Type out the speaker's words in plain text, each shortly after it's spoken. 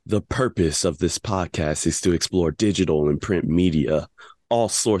The purpose of this podcast is to explore digital and print media. All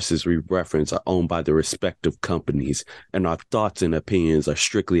sources we reference are owned by the respective companies, and our thoughts and opinions are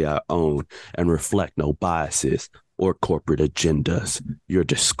strictly our own and reflect no biases or corporate agendas. Your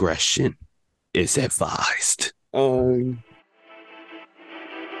discretion is advised.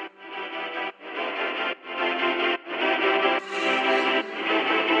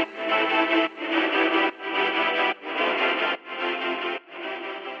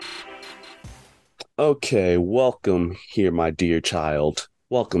 Okay, welcome here, my dear child.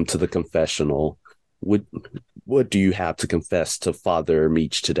 Welcome to the confessional. What do you have to confess to Father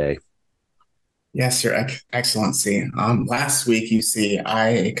Meach today? Yes, Your Excellency. Last week, you see,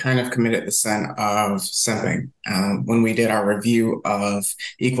 I kind of committed the sin of simping. When we did our review of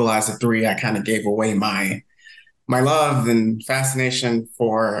Equalizer 3, I kind of gave away my love and fascination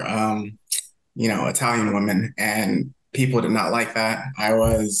for Italian women, and people did not like that. I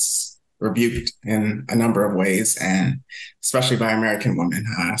was rebuked in a number of ways, and especially by American women.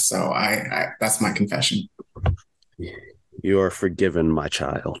 So I that's my confession. You are forgiven, my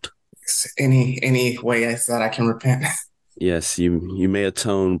child. Any way I said I can repent. Yes, you may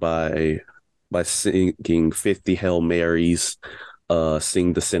atone by singing 50 Hail Marys,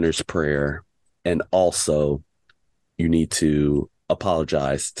 sing the sinner's prayer, and also you need to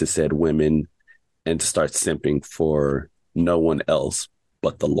apologize to said women and to start simping for no one else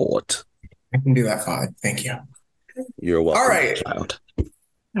but the Lord. I can do that, Father. Thank you. You're welcome, All right. child.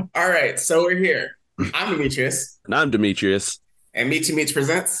 All right. So we're here. I'm Demetrius. And I'm Demetrius. And Meet to Meet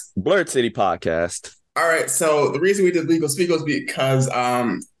presents Blurred City Podcast. All right. So the reason we did Legal Speak was because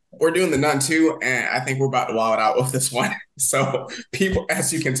we're doing the Nun II, and I think we're about to wild out with this one. So people,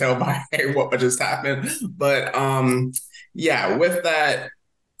 as you can tell by what just happened. But yeah, with that,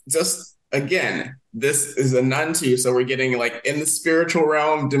 just again, this is a Nun II, so we're getting like in the spiritual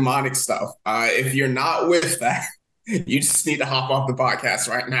realm, demonic stuff. If you're not with that, you just need to hop off the podcast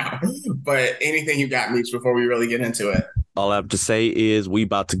right now. But anything you got, Meech, before we really get into it? All I have to say is we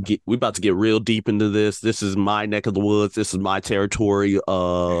about to get real deep into this. This is my neck of the woods. This is my territory.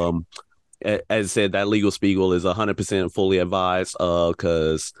 As I said, that legal spiegel is 100% fully advised.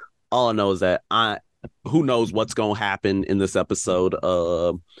 Because all I know is that who knows what's gonna happen in this episode.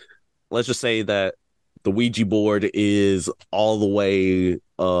 Let's just say that the Ouija board is all the way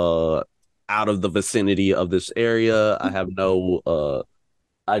out of the vicinity of this area. I have no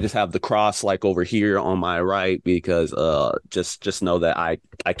I just have the cross like over here on my right because just know that I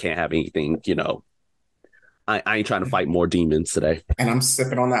can't have anything, I ain't trying to fight more demons today. And I'm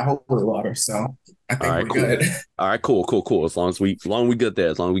sipping on that holy water, so I think we're cool. good. All right, cool. As long as we good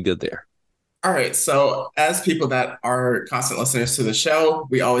there. All right. So, as people that are constant listeners to the show,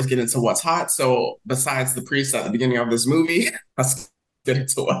 we always get into what's hot. So, besides the priest at the beginning of this movie, let's get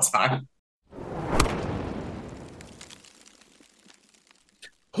into what's hot.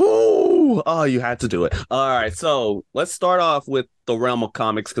 Oh, you had to do it. All right. So, let's start off with the realm of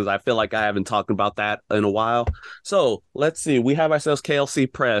comics because I feel like I haven't talked about that in a while. So, let's see. We have ourselves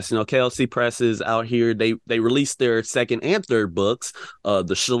KLC Press. KLC Press is out here. They released their second and third books, The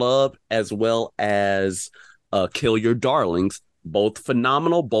Schlub as well as Kill Your Darlings. Both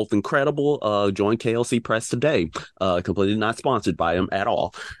phenomenal, both incredible. Join KLC Press today. Completely not sponsored by them at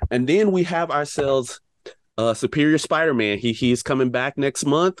all. And then we have ourselves Superior Spider-Man. He's coming back next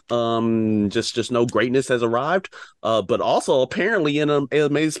month. Just no greatness has arrived. But also apparently in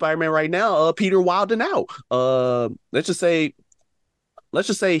Amazing Spider-Man right now, Peter wilding out. Let's just say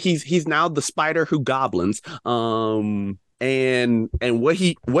he's now the Spider Who Goblins. And what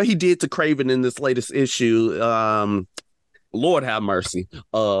he did to Craven in this latest issue, Lord have mercy.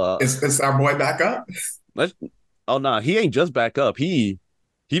 Is our boy back up? He ain't just back up. He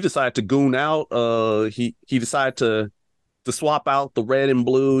decided to goon out. He decided to swap out the red and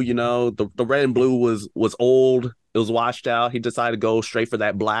blue. The red and blue was old. It was washed out. He decided to go straight for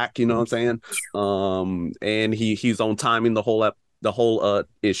that black. You know what I'm saying? And he's on timing the whole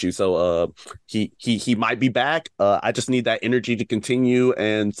issue. So he might be back. I just need that energy to continue,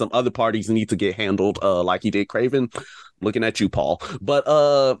 and some other parties need to get handled like he did Craven. Looking at you, Paul. But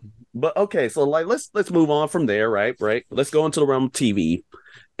okay. So like let's move on from there. Right. Let's go into the realm of TV.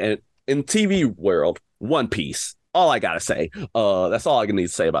 And in TV world, One Piece. All I gotta say. That's all I need to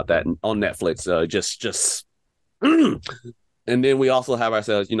say about that on Netflix. Just. And then we also have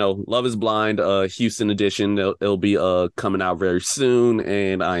ourselves, Love is Blind, Houston edition. It'll be coming out very soon,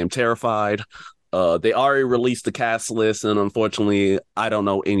 and I am terrified. They already released the cast list, and unfortunately, I don't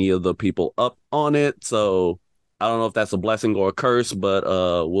know any of the people up on it. So I don't know if that's a blessing or a curse, but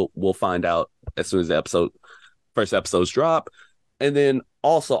we'll find out as soon as the first episodes drop. And then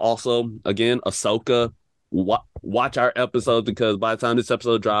Also, again, Ahsoka. Watch our episodes because by the time this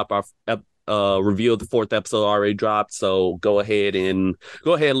episode drop, our review of the fourth episode already dropped. So go ahead and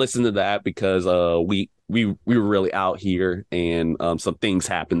listen to that because we were really out here and some things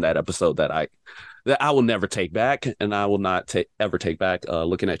happened that episode that I will never take back and I will not ever take back.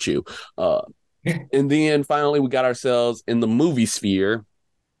 Looking at you, and then finally we got ourselves in the movie sphere.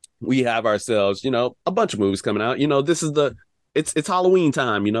 We have ourselves, a bunch of movies coming out. This is it's Halloween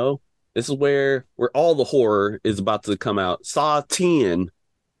time. This is where all the horror is about to come out. Saw 10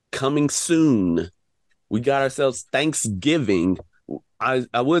 coming soon. We got ourselves Thanksgiving. I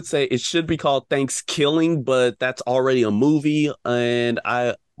would say it should be called Thanksgiving, but that's already a movie.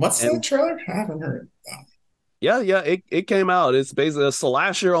 What's that And trailer? I haven't heard. yeah, it came out. It's basically a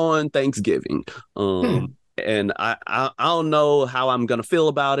slasher on Thanksgiving. Hmm, And I don't know how I'm gonna feel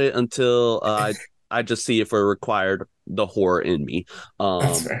about it until I just see if it required the horror in me.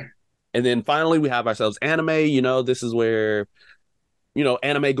 that's Um, fair. and then finally we have ourselves anime. This is where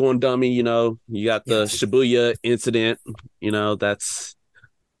anime going dummy. You got the Yes. Shibuya incident. That's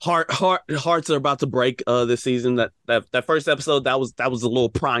hearts are about to break this season. That first episode that was a little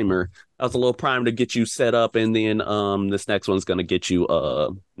primer. That was a little primer to get you set up, and then this next one's gonna get you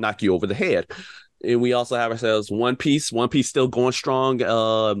knock you over the head. And we also have ourselves One Piece. One Piece still going strong.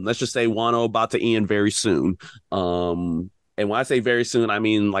 Let's just say Wano about to end very soon. And when I say very soon, I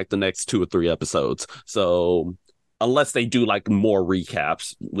mean like the next 2 or 3 episodes. So unless they do like more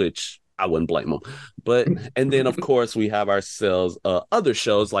recaps, which I wouldn't blame them. But and then of course we have ourselves other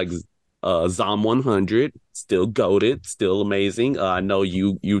shows like Zom 100, still goated, still amazing. I know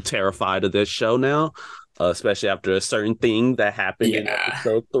you terrified of this show now, especially after a certain thing that happened in Yeah.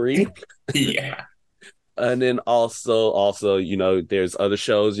 episode 3. Yeah. And then also there's other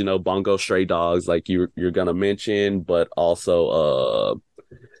shows, Bongo Stray Dogs like you're gonna mention, but also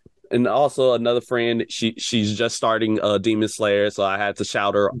another friend, she's just starting Demon Slayer, so I had to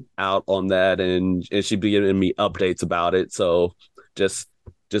shout her out on that, and she'd be giving me updates about it. So just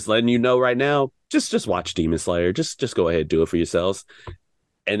letting you know right now, just watch Demon Slayer. Just go ahead and do it for yourselves.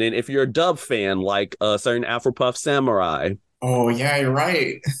 And then if you're a dub fan like a certain Afropuff Samurai, Oh, yeah, you're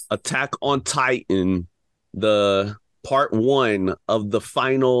right. Attack on Titan, the part one of the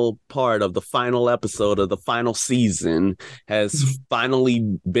final part of the final episode of the final season has finally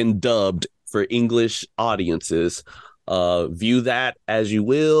been dubbed for English audiences. View that as you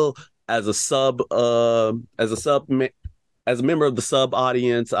will. As a sub, as a member of the sub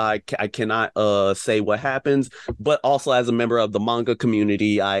audience, I cannot say what happens, but also as a member of the manga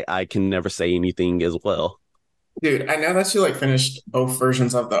community, I can never say anything as well. Dude, I know that you like finished both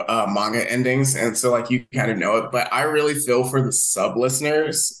versions of the manga endings, and so like you kind of know it, but I really feel for the sub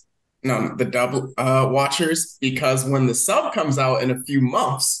listeners, no, the dub watchers, because when the sub comes out in a few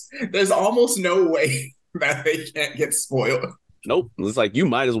months, there's almost no way that they can't get spoiled. Nope. It's like you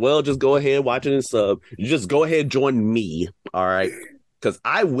might as well just go ahead watch it and sub. You just go ahead join me. All right. Because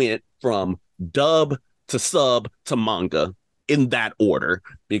I went from dub to sub to manga in that order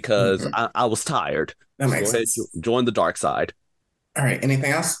because Mhm. I was tired. That So makes go ahead, sense. join the dark side. All right,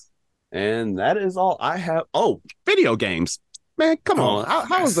 anything else? And that is all I have. Oh, video games. Man, come on. Oh,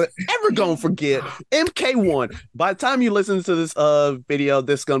 How is yes. it ever going to forget MK1? By the time you listen to this video,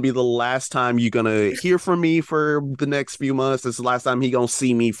 this is going to be the last time you're going to hear from me for the next few months. This is the last time he going to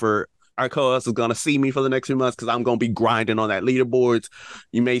see me for our co-host is going to see me for the next few months because I'm going to be grinding on that leaderboards.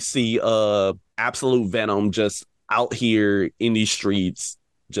 You may see Absolute Venom just out here in these streets,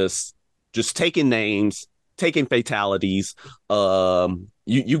 just taking names, taking fatalities.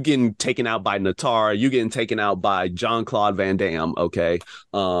 You getting taken out by Natara, you getting taken out by John Claude Van Damme. Okay,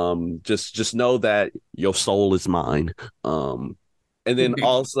 just know that your soul is mine. And then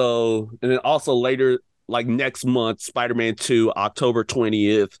also later, like next month, Spider-Man 2, October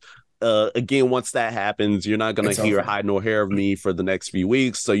 20th. Again, once that happens, you're not gonna It's hear over. hide nor hair of me for the next few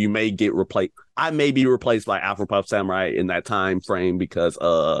weeks. So you may get replaced. I may be replaced by Afropuff Samurai in that time frame because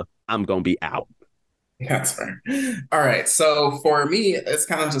I'm gonna be out. Yeah, that's fair. All right. So for me, it's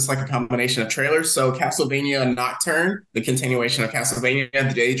kind of just like a combination of trailers. So Castlevania Nocturne, the continuation of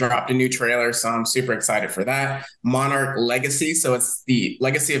Castlevania, they dropped a new trailer. So I'm super excited for that. Monarch Legacy. So it's the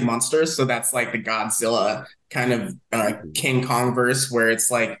Legacy of Monsters. So that's like the Godzilla kind of King Kong verse where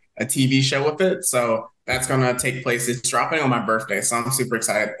it's like a TV show with it. So that's going to take place. It's dropping on my birthday. So I'm super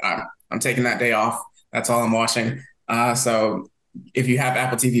excited. I'm taking that day off. That's all I'm watching. So if you have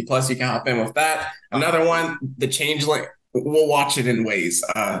Apple TV Plus, you can hop in with that. Another one, The Changeling. We'll watch it in ways.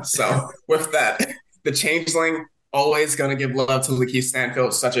 So with that, The Changeling, always going to give love to Lakeith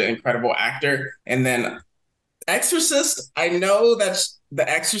Stanfield, such an incredible actor. And then Exorcist, I know that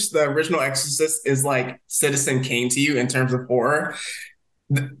the original Exorcist is like Citizen Kane to you in terms of horror.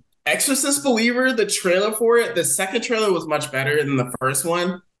 The Exorcist Believer, the trailer for it, the second trailer was much better than the first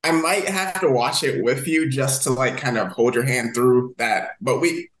one. I might have to watch it with you just to like kind of hold your hand through that. But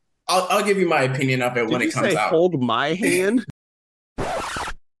I'll give you my opinion of it when Did it you comes say out. hold my hand?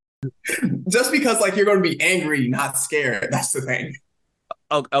 Just because like you're going to be angry, not scared. That's the thing.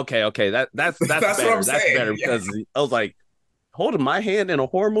 Oh, okay. That's That's what I'm better. That's better saying. Yeah. because I was like holding my hand in a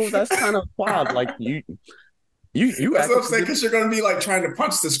horror movie. That's kind of wild. Like you That's what I'm acting as saying, if because you're going to be like trying to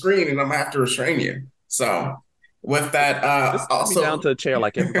punch the screen and I'm going to have to restrain you. So, with that, just slide me down also, to a chair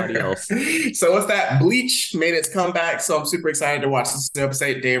like everybody else. so with that, Bleach made its comeback. So, I'm super excited to watch this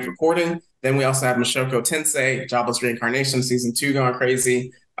episode, day of recording. Then we also have Mashoko Tensei, Jobless Reincarnation, season two going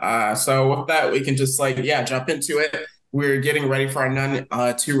crazy. So, with that, we can just like, yeah, jump into it. We're getting ready for our Nun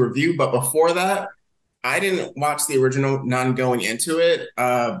 2 review. But before that, I didn't watch the original Nun going into it,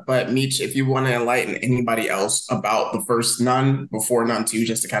 but Meech, if you want to enlighten anybody else about the first Nun before Nun 2,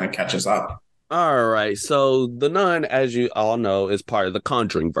 just to kind of catch us up. All right. So the Nun, as you all know, is part of the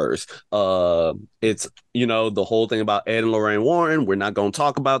Conjuring verse. It's the whole thing about Ed and Lorraine Warren. We're not going to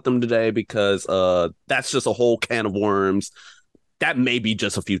talk about them today because that's just a whole can of worms. That may be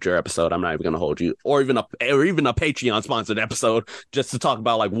just a future episode. I'm not even going to hold you, or even a Patreon sponsored episode, just to talk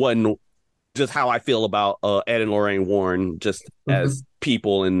about like just how I feel about Ed and Lorraine Warren just as Mhm.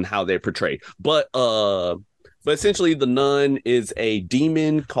 people and how they're portrayed. But essentially, the nun is a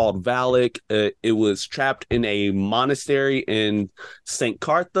demon called Valak. It was trapped in a monastery in Saint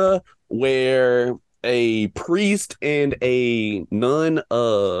Cartha, where a priest and a nun,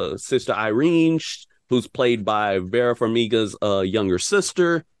 Sister Irene, who's played by Vera Farmiga's younger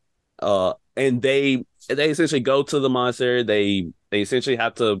sister, and they essentially go to the monastery. They essentially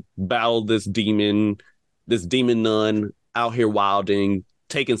have to battle this demon nun out here wilding,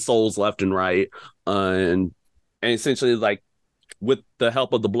 taking souls left and right, and essentially like with the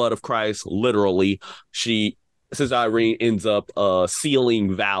help of the blood of Christ, literally, she Sister Irene ends up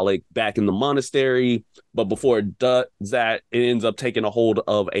sealing Valak back in the monastery. But before it does that, it ends up taking a hold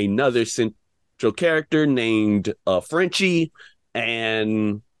of another central character named Frenchie,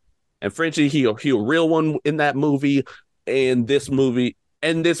 and Frenchie, he a real one in that movie, and this movie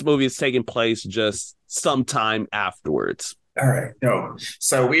is taking place just sometime afterwards. All right, no.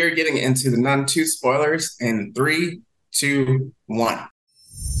 So we are getting into the Nun 2 spoilers in three, two, one.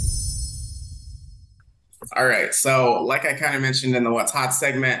 All right. So, like I kind of mentioned in the What's Hot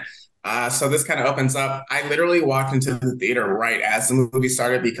segment, so this kind of opens up. I literally walked into the theater right as the movie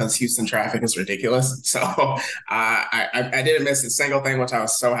started because Houston traffic is ridiculous. So, I didn't miss a single thing, which I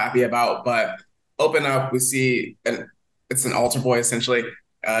was so happy about. But open up, we see it's an altar boy essentially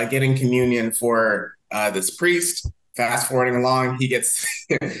getting communion for this priest. Fast forwarding along, he gets,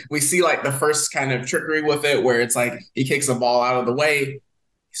 we see like the first kind of trickery with it where it's like he kicks a ball out of the way,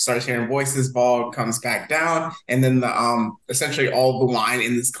 starts hearing voices, ball comes back down, and then the essentially all the wine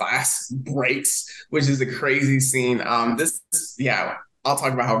in this glass breaks, which is a crazy scene. This yeah, I'll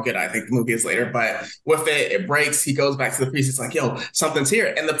talk about how good I think the movie is later, but with it, it breaks. He goes back to the priest. It's like, yo, something's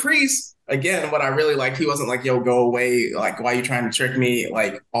here. And the priest, again, what I really liked, he wasn't like, yo, go away. Like, why are you trying to trick me?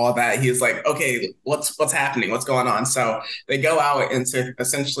 Like all that. He's like, okay, what's happening? What's going on? So they go out into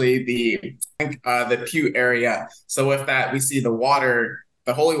essentially the pew area. So with that, we see the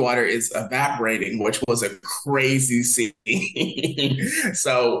holy water is evaporating, which was a crazy scene.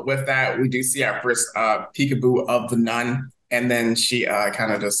 So with that, we do see our first peekaboo of the nun, and then she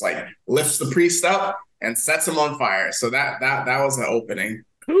kind of just like lifts the priest up and sets him on fire. So that was an opening.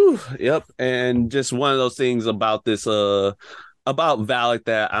 Whew, yep, and just one of those things about this about Valak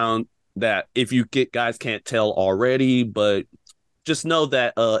that I don't that if you get guys can't tell already, but just know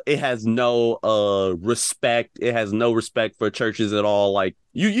that it has no respect. It has no respect for churches at all. Like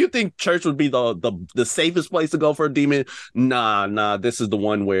you think church would be the safest place to go for a demon? Nah. This is the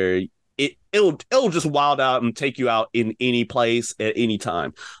one where it'll just wild out and take you out in any place at any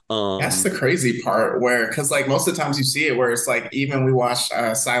time. That's Um, the crazy part where, because like most of the times you see it where it's like, even we watched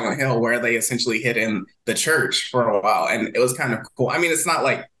Silent Hill where they essentially hid in the church for a while and it was kind of cool. I mean, it's not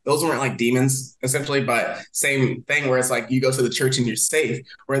like those weren't like demons essentially, but same thing where it's like you go to the church and you're safe.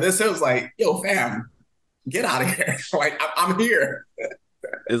 Where this it was like, yo, fam, get out of here. Like, I'm here.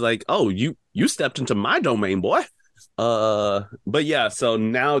 it's like, oh, you stepped into my domain, boy. But yeah, so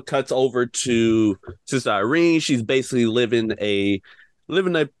now it cuts over to Sister Irene. She's basically living a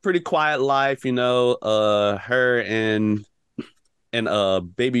pretty quiet life, her and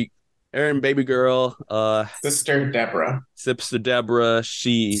baby Aaron baby girl, Sister Deborah Sister Deborah,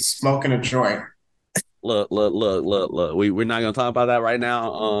 she smoking a joint. look. We're not gonna talk about that right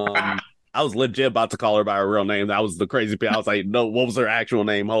now. I was legit about to call her by her real name. That was the crazy part. I was like, no, what was her actual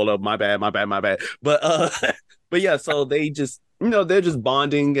name? Hold up, my bad. But but yeah, so they just they're just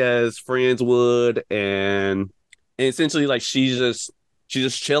bonding as friends would, and essentially like she's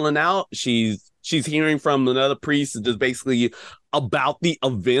just chilling out. She's hearing from another priest just basically about the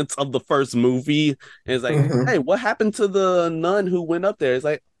events of the first movie. And it's like, hey, Hmm. what happened to the nun who went up there? It's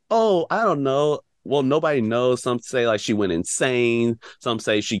like, oh, I don't know. Well, nobody knows. Some say like she went insane. Some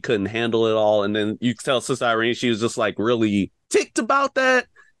say she couldn't handle it all. And then you tell Sister Irene she was just like really ticked about that.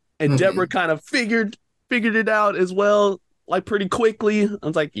 And Deborah Hmm. kind of figured it out as well, like pretty quickly. I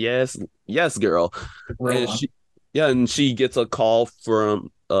was like, yes, yes, girl. Real And one. she gets a call from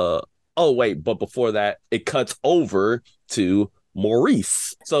oh wait, but before that, it cuts over to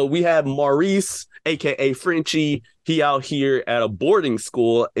Maurice. So we have Maurice, aka Frenchie. He out here at a boarding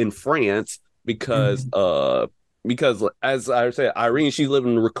school in France because Hmm. because as I said, Irene, she's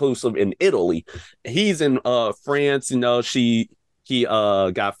living reclusive in Italy. He's in France, he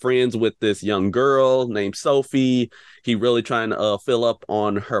got friends with this young girl named Sophie. He really trying to fill up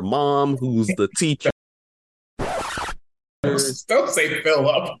on her mom, who's the teacher. Don't say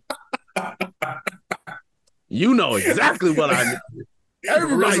Philip. You know exactly what I mean. Riz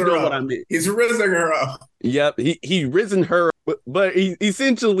Everybody her know what I up. mean. He's rizzing her up. Yep, he risen her, but he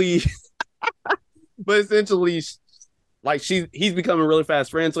essentially, but essentially, like he's becoming really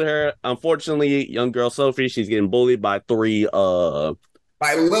fast friends with her. Unfortunately, young girl Sophie, she's getting bullied by three.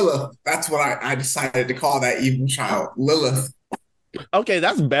 By Lilith. That's what I decided to call that evil child. Lilith. Okay,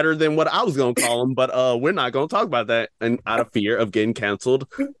 that's better than what I was gonna call them, but we're not gonna talk about that, and out of fear of getting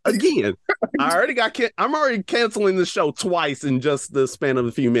canceled again. I'm already canceling the show twice in just the span of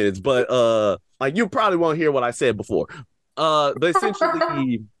a few minutes, but like you probably won't hear what I said before. But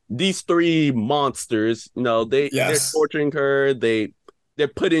essentially, these three monsters, they're Yes. torturing her. They're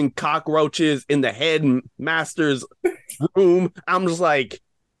putting cockroaches in the headmaster's room. I'm just like,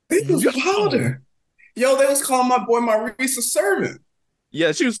 They was yo, powder. Yo, they was calling my boy Maurice a servant.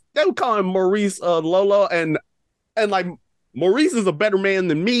 yeah. They were calling Maurice Lolo, and like Maurice is a better man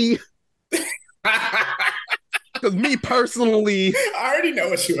than me I because me personally, already know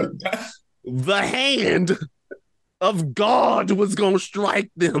what you would have done. the hand of God was gonna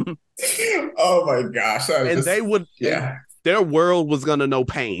strike them, Oh my gosh. and they would, and Yeah. their world was gonna know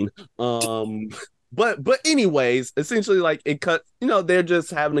pain. Um, but anyways, essentially, like it cut. They're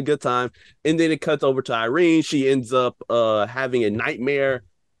just having a good time, and then it cuts over to Irene. She ends up having a nightmare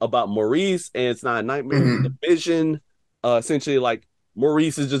about Maurice, and it's not a nightmare; it's Hmm. a vision. Essentially, like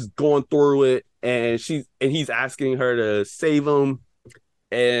Maurice is just going through it, and he's asking her to save him,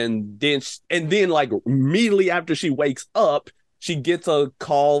 and then like immediately after she wakes up, she gets a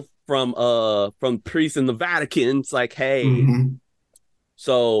call from priests in the Vatican. It's like, hey, Hmm.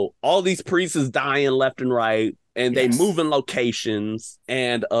 so all these priests is dying left and right, and they Yes. moving locations,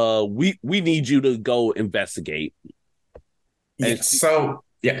 and we need you to go investigate. And Yes. So,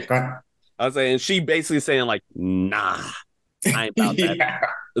 yeah, go ahead. I was saying, she basically saying like, nah, I ain't about that. Yeah.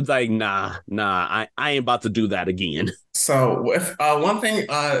 It's like, nah, I ain't about to do that again. So, with one thing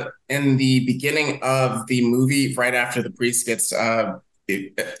in the beginning of the movie, right after the priest gets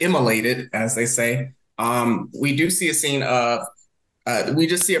immolated, as they say, we do see a scene of we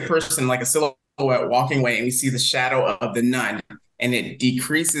just see a person like a silhouette walking away, and we see the shadow of the nun, and it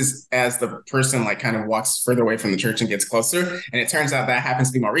decreases as the person like kind of walks further away from the church and gets closer. And it turns out that happens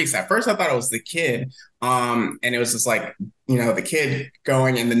to be Maurice. At first, I thought it was the kid, and it was just like the kid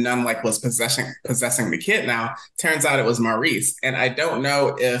going, and the nun like was possessing the kid. Now turns out it was Maurice, and I don't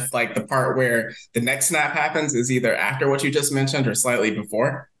know if like the part where the next snap happens is either after what you just mentioned or slightly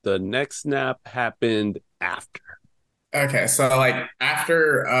before. The next snap happened after. Okay, so like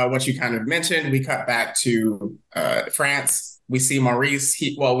after what you kind of mentioned, we cut back to France. We see Maurice.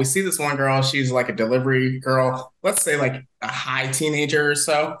 We see this one girl. She's like a delivery girl. Let's say like a high teenager or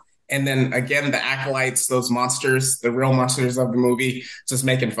so. And then again, the acolytes, those monsters, the real monsters of the movie, just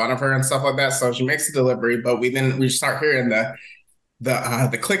making fun of her and stuff like that. So she makes a delivery, but we start hearing the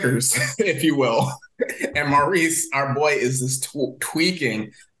clickers, if you will. And Maurice, our boy, is just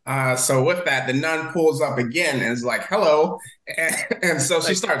tweaking. So with that, the nun pulls up again and is like, "Hello," and so she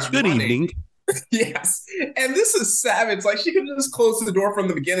Like, starts good running. evening. Yes, and this is savage. Like she could just close the door from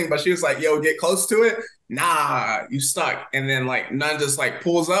the beginning, but she was like, "Yo, get close to it." Nah, you stuck. And then like nun just like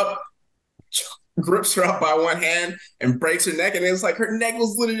pulls up, grips her up by one hand, and breaks her neck, and it's like her neck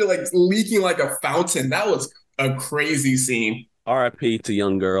was literally like leaking like a fountain. That was a crazy scene. R.I.P. to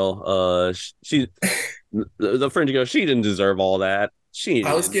young girl. She the French girl. She didn't deserve all that. She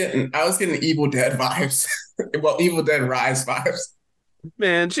didn't. I was getting Evil Dead vibes. Well, Evil Dead Rise vibes.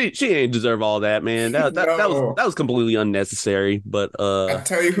 Man, she ain't deserve all that, man. No, That was completely unnecessary. But I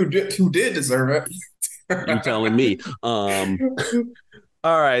tell you who did deserve you telling it. me.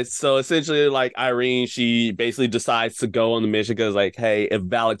 All right, so essentially, like Irene, she basically decides to go on the mission because, like, hey, if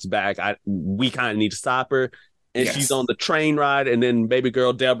Valak's back, we kind of need to stop her. And she's on Yes. the train ride, and then baby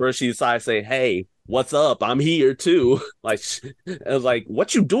girl Deborah, she decides to say, "Hey, what's up? I'm here too." Like, it was like,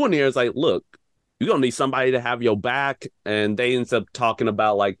 "What you doing here?" It's like, look, you're gonna need somebody to have your back, and they end up talking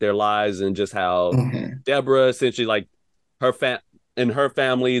about like their lives and just how Hmm. Deborah essentially like her in her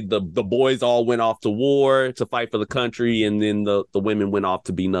family, the boys all went off to war to fight for the country, and then the women went off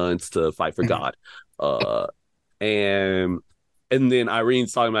to be nuns to fight for Hmm. God. Uh, and then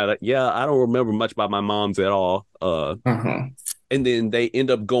Irene's talking about it. Yeah, I don't remember much about my mom's at all. Hmm. And then they end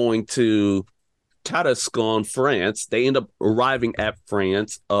up going to Tarascon, France. They end up arriving at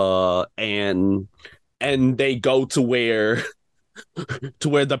France. And they go to where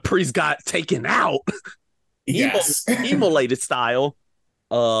the priest got taken out, Yes. immolated style,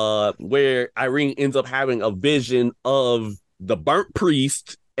 where Irene ends up having a vision of the burnt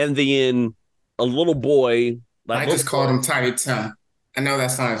priest and then a little boy, that I little just called boy. him Tiny Tim. I know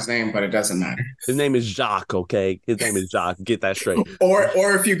that's not his name, but it doesn't matter. His name is Jacques, okay? His name is Jacques. Get that straight. Or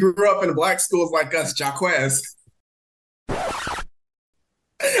if you grew up in black schools like us, Jaquez.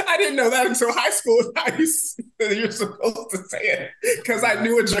 I didn't know that until high school. You're supposed to say it because I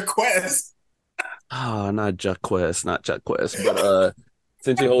knew a Jaquez. Oh, not Jaquez, not Jaquez. But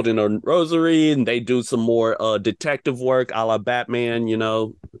since you're holding a rosary and they do some more detective work a la Batman,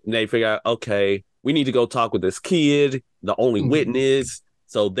 and they figure out, okay, we need to go talk with this kid, the only Mhm. witness.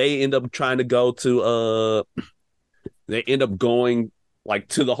 So they end up trying to go to they end up going like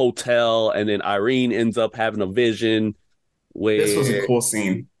to the hotel, and then Irene ends up having a vision This was a where, cool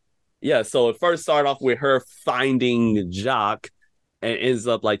scene. yeah, so it first started off with her finding Jacques and ends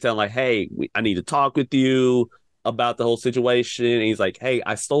up like telling like, hey, I need to talk with you about the whole situation. And he's like, hey,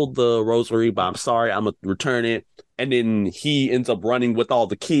 I stole the rosary, but I'm sorry, I'm gonna return it. And then he ends up running with all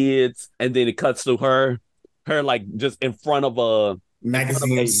the kids, and then it cuts to her like just in front of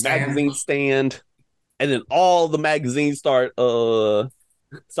Magazine a stand. magazine stand, and then all the magazines start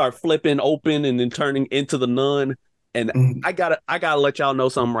flipping open and then turning into the nun. And Mhm. I gotta let y'all know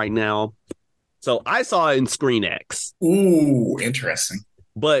something right now. So I saw it in Screen X, Ooh, interesting.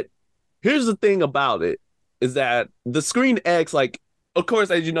 but here's the thing about it is that the Screen X, like, of course,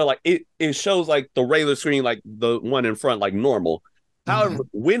 as you know, like it shows like the regular screen, like the one in front, like normal. However, Mhm.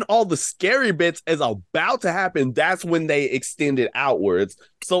 when all the scary bits is about to happen, that's when they extend it outwards.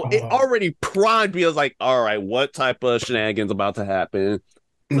 So it Oh. already primed me as like, all right, what type of shenanigans about to happen?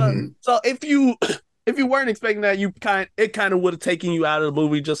 So, Mhm. so if you if you weren't expecting that, it kind of would have taken you out of the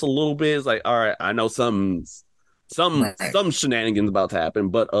movie just a little bit. It's like, all right, I know Right. some shenanigans about to happen, And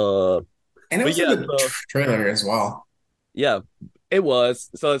it but was in yeah, the so trailer as well. yeah, it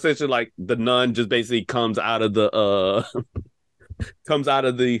was. So essentially, like the nun just basically comes out of the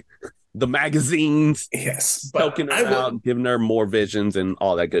magazines, Yes, but choking her out, and giving her more visions and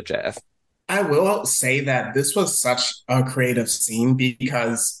all that good jazz. I will say that this was such a creative scene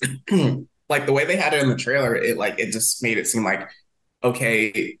because like the way they had it in the trailer, it just made it seem like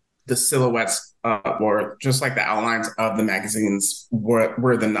okay, the silhouettes or just like the outlines of the magazines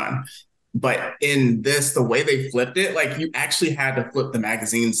were the nun. But in this, the way they flipped it, like you actually had to flip the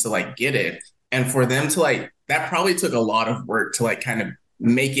magazines to like get it. And for them to like that probably took a lot of work to like kind of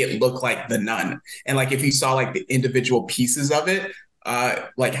make it look like the nun. And like if you saw like the individual pieces of it,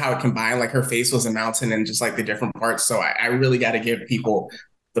 like how it combined, like her face was a mountain and just like the different parts. So I really got to give people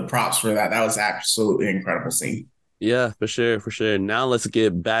the props for that. That was absolutely incredible scene. Yeah, for sure, for sure. Now let's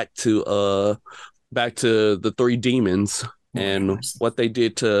get back to the three demons Lord have and mercy. what they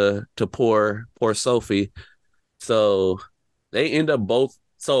did to poor Sophie. So they end up both.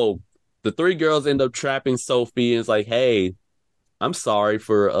 So the three girls end up trapping Sophie, and it's like, hey, I'm sorry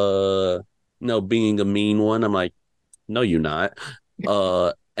for being a mean one. I'm like, no, you're not.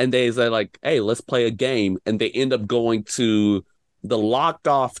 And they say like, hey, let's play a game, and they end up going to the locked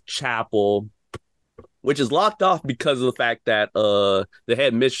off chapel, which is locked off because of the fact that the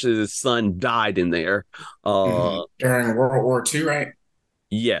head mistress's son died in there. Mhm. Uh During World War II, right?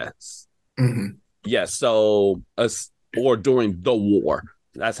 yes. Hmm. Yes. So or during the war.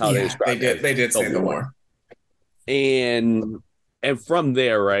 That's how they Yeah, they describe it, did. as They did the say the war. war. And from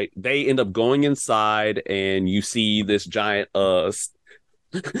there, right, they end up going inside, and you see this giant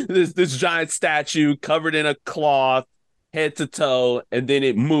this giant statue covered in a cloth head to toe, and then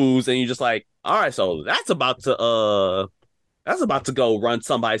it moves, and you're just like, all right, so that's about to That's about to go run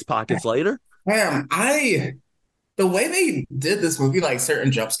somebody's pockets later. Man, the way they did this movie, like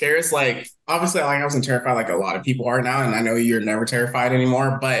certain jump scares, like obviously, like I wasn't terrified like a lot of people are now, and I know you're never terrified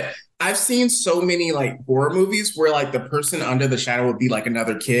anymore, but I've seen so many like horror movies where like the person under the shadow would be like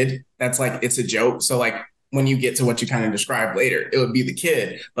another kid. That's like it's a joke. So like when you get to what you kind of described later, it would be the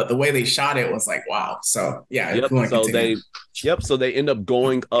kid, but the way they shot it was like wow. So yeah, if Yep. you want to So continue. they end up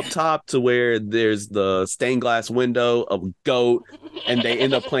going up top to where there's the stained glass window of a goat, and they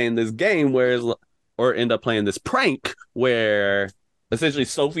end up playing this game or end up playing this prank where essentially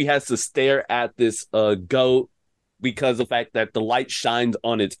Sophie has to stare at this goat because of the fact that the light shines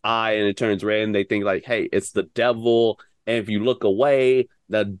on its eye and it turns red, and they think like, hey, it's the devil, and if you look away,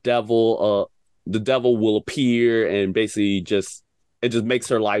 the devil will appear and basically just it just makes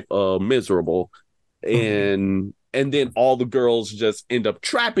her life miserable, Mhm. and then all the girls just end up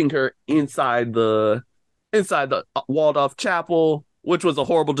trapping her inside the walled off chapel, which was a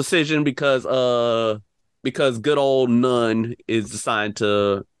horrible decision because good old Nun is assigned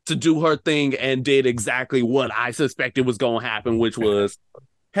to do her thing and did exactly what I suspected was going to happen, which was,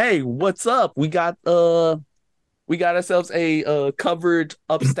 hey, what's up? We got ourselves a covered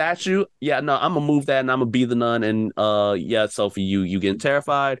up statue. Yeah, no, I'm gonna move that and I'm gonna be the nun. And yeah, Sophie, you getting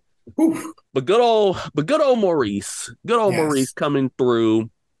terrified. Whew. But good old Maurice, good old Maurice Yes. coming through,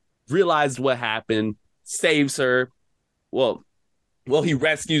 realized what happened, saves her. Well, he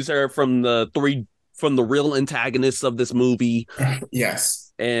rescues her from the real antagonists of this movie,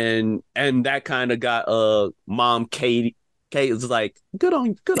 Yes. and that kind of got mom Kate is like, good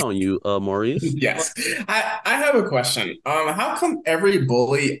on you, Maurice. Yes. I have a question. How come every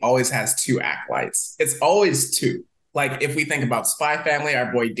bully always has two acolytes? It's always two. Like if we think about Spy Family, our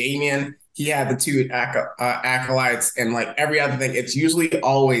boy Damien, he had the two acolytes, and like every other thing, it's usually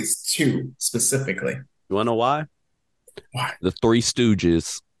always two specifically. You wanna know why? Why? The Three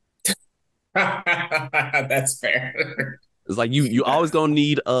Stooges. That's fair. It's like you always gonna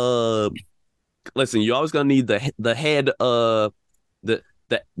need listen, you always gonna need the head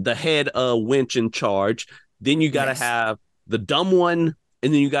the head winch in charge. Then you gotta Yes. have the dumb one,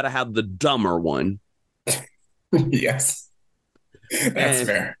 and then you gotta have the dumber one. Yes. That's And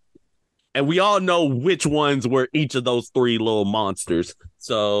fair. we all know which ones were each of those three little monsters.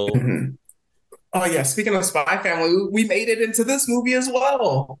 So Mhm. Oh yeah, speaking of Spy Family, we made it into this movie as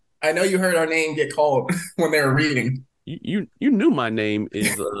well. I know you heard our name get called when they were reading. you knew my name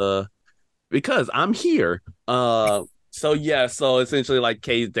is because I'm here. So yeah, so essentially like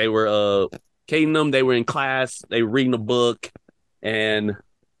Kate, Kate and them, they were in class, they were reading a book, and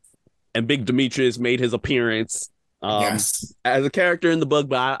Big Demetrius made his appearance Yes. as a character in the book,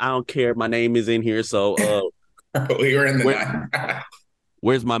 but I don't care. My name is in here, so We were in the where night.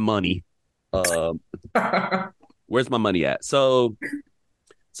 where's my money? Uh, where's my money at? So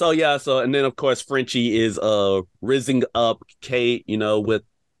yeah, so and then of course Frenchie is rizzing up Kate,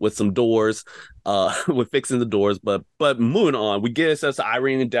 with some doors, with fixing the doors. But moving on, we get ourselves to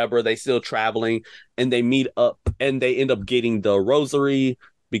Irene and Deborah. They still traveling, and they meet up, and they end up getting the rosary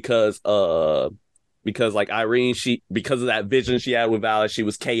because like Irene, because of that vision she had with Alice, she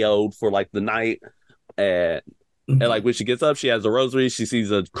was KO'd for like the night, and like when she gets up, she has a rosary. She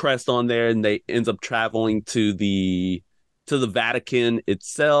sees a crest on there, and they ends up traveling to the Vatican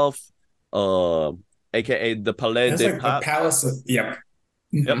itself, uh, aka the Palais It's de like the Pop. palace of, yep.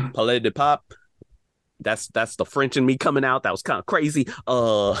 Yep, Mhm. Palais de Pop. That's the French in me coming out. That was kind of crazy.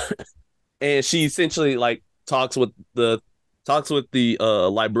 And she essentially like talks with the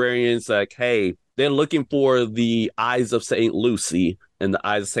librarians like, hey, they're looking for the eyes of Saint Lucy, and the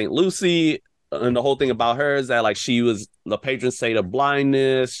eyes of Saint Lucy. And the whole thing about her is that like she was the patron saint of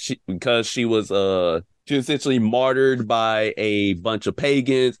blindness, because she was essentially martyred by a bunch of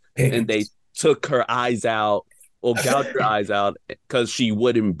pagans, and they Pagans. took her eyes out or gouged her eyes out because she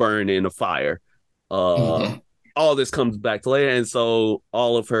wouldn't burn in a fire. Uh, Mhm. all this comes back to later, and so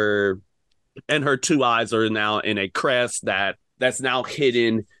all of her and her two eyes are now in a crest that's now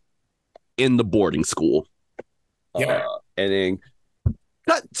hidden in the boarding school. Yep. And then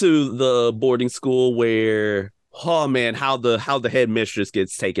cut to the boarding school where, oh man, how the headmistress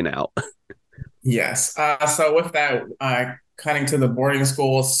gets taken out. Yes. So with that, cutting to the boarding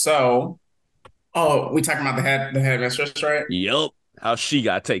school. So, oh, we talking about the headmistress, right? Yup, how she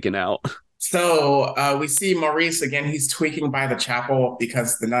got taken out. So we see Maurice again. He's tweaking by the chapel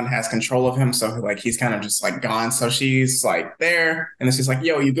because the nun has control of him. So like he's kind of just like gone. So she's like there, and then she's like,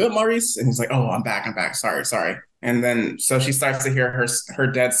 "Yo, you good, Maurice?" And he's like, "Oh, I'm back. I'm back. Sorry, sorry." And then so she starts to hear her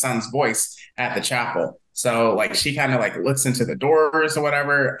dead son's voice at the chapel. So like she kind of like looks into the doors or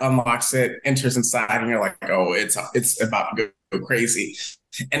whatever, unlocks it, enters inside, and you're like, oh, it's about to go crazy.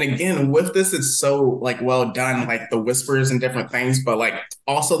 And again, with this, it's so like well done, like the whispers and different things, but like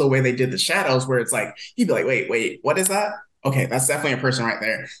also the way they did the shadows, where it's like you'd be like, wait, what is that? Okay, that's definitely a person right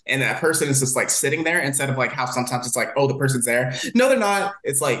there. And that person is just like sitting there instead of like how sometimes it's like, oh, the person's there. No, they're not.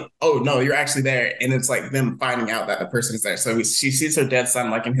 It's like, oh no, you're actually there. And it's like them finding out that the person is there. So she sees her dead son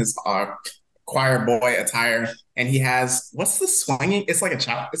like in his choir boy attire, and he has what's the swinging? It's like a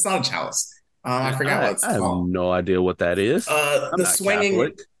chalice. It's not a chalice. I forgot what it's I have called. no idea what that is. I'm The not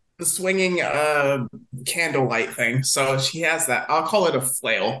Catholic. swinging candlelight thing. So she has that. I'll call it a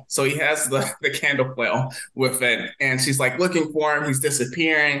flail. So he has the candle flail with it, and she's like looking for him. He's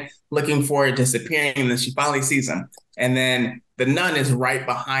disappearing, looking for it, disappearing, and then she finally sees him. And then the nun is right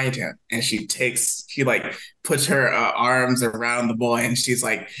behind him, and she like puts her arms around the boy, and she's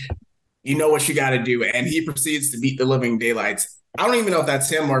like, you know what you got to do. And he proceeds to beat the living daylights. I don't even know if that's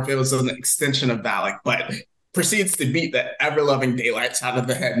him or if it was an extension of Valak, but proceeds to beat the ever loving daylights out of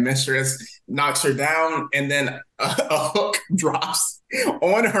the headmistress, knocks her down, and then a hook drops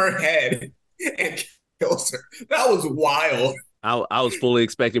on her head and kills her. That was wild. I was fully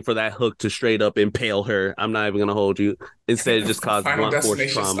expecting for that hook to straight up impale her. I'm not even gonna hold you. Instead, it just caused Final blunt force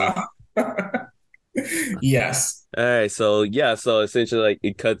destination trauma. style. Yes. All right, so yeah, so essentially, like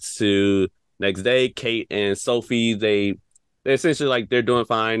it cuts to next day. Kate and Sophie, they essentially like they're doing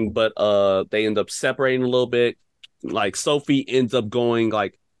fine, but they end up separating a little bit. Like Sophie ends up going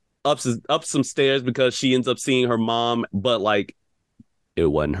like up some stairs because she ends up seeing her mom, but like it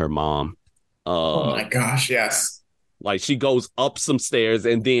wasn't her mom. Oh Uh, my gosh. Yes. like she goes up some stairs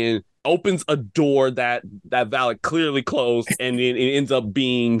and then opens a door that Valak clearly closed, and then it ends up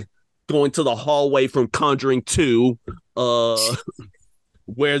being going to the hallway from Conjuring 2, uh,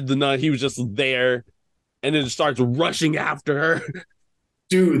 where the nun he was just there, and then it starts rushing after her.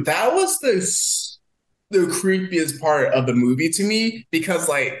 Dude, that was the creepiest part of the movie to me because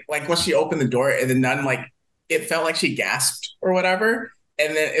like when she opened the door and the nun like it felt like she gasped or whatever,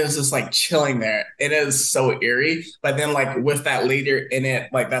 and then it was just like chilling there. It is so eerie. But then like with that later in it,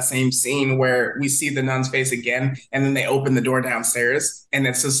 like that same scene where we see the nun's face again, and then they open the door downstairs, and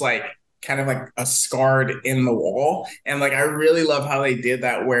it's just like kind of like a scarred in the wall. And like I really love how they did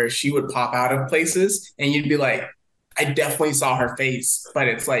that where she would pop out of places and you'd be like, I definitely saw her face, but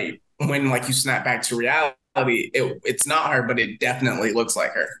it's like when like you snap back to reality, it's not her, but it definitely looks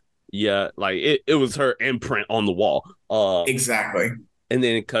like her. Yeah, like it was her imprint on the wall. Exactly. And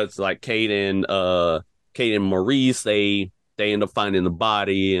then it cuts like Kate and Maurice, they end up finding the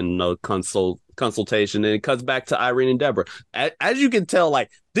body and no consultation, and it cuts back to Irene and Deborah. As you can tell, like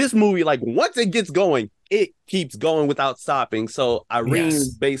this movie, like once it gets going, it keeps going without stopping. So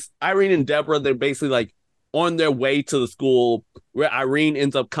Yes. Irene and Deborah, they're basically like on their way to the school where Irene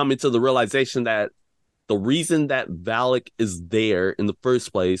ends up coming to the realization that the reason that Valak is there in the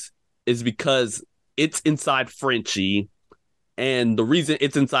first place is because it's inside Frenchie, and the reason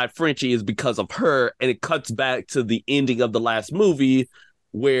it's inside Frenchie is because of her. And it cuts back to the ending of the last movie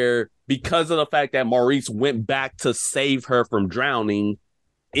where, because of the fact that Maurice went back to save her from drowning,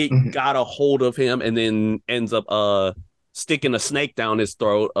 it Mhm. got a hold of him and then ends up sticking a snake down his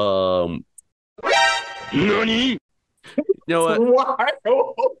throat. Nani? You know what?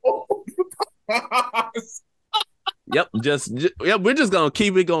 Yep, yep. We're just gonna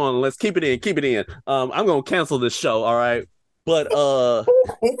keep it going. Let's keep it in. Keep it in. I'm gonna cancel this show. All right, but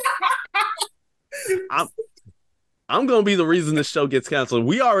I'm I'm gonna be the reason this show gets canceled.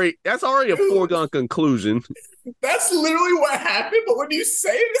 That's already a foregone conclusion. That's literally what happened, but when you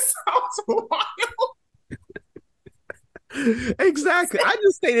say it, it sounds Exactly. I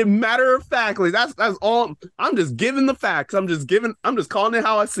just stated matter of factly. That's all. I'm just giving the facts. I'm just calling it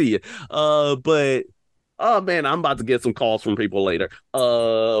how I see it. But oh man, I'm about to get some calls from people later.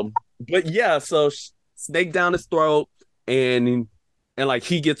 But yeah, so snake down his throat, and like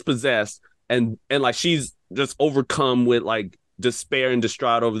he gets possessed, and like she's just overcome with like despair and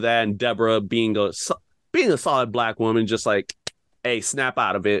distraught over that, and Deborah being a solid black woman, just like, hey, snap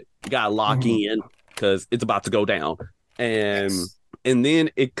out of it. You gotta lock like. in because it's about to go down. And Yes. and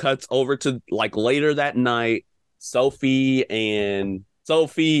then it cuts over to like later that night, Sophie and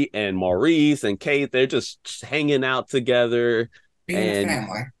Maurice and Kate, they're just hanging out together, Being a and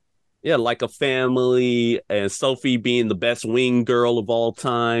family. yeah, like a family, and Sophie being the best wing girl of all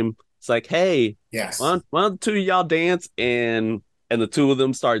time. It's like, hey, Yes. why don't the two of y'all dance? And the two of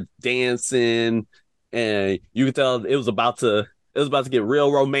them start dancing, and you can tell it was about to get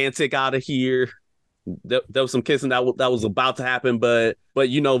real romantic out of here. there was some kissing that was about to happen, but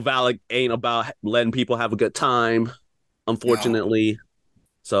Valak ain't about letting people have a good time, No. unfortunately.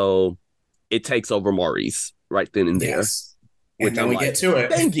 So it takes over Maurice right then and there, Yes. And which then I'm we like, get to it.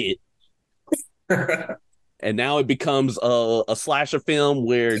 dang it. And now it becomes a slasher film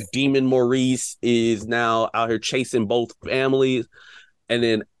where Demon Maurice is now out here chasing both families, and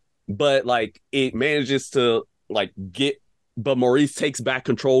then, but like it manages to like get, but Maurice takes back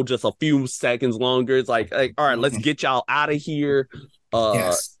control just a few seconds longer. It's like all right, let's Mhm. get y'all out of here. Uh,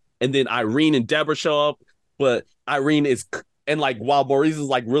 Yes. and then Irene and Deborah show up, but Irene is, and like while Maurice is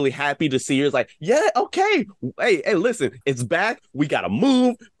like really happy to see her, it's like, yeah, okay, hey, listen, it's back. We gotta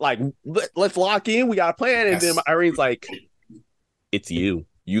move. Like, let's lock in. We got a plan. And then Yes. Irene's like, it's you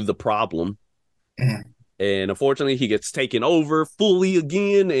the problem. Mhm. And unfortunately, he gets taken over fully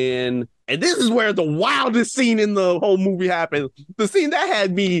again. And this is where the wildest scene in the whole movie happens. The scene that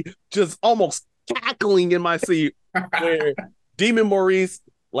had me just almost cackling in my seat, where Demon Maurice,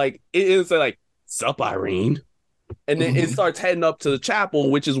 like, it is like, sup, Irene. And then it Mhm. starts heading up to the chapel, The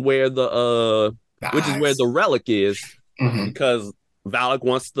which is where the eyes. relic is, Mhm. because Valak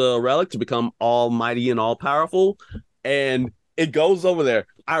wants the relic to become almighty and all powerful. And it goes over there.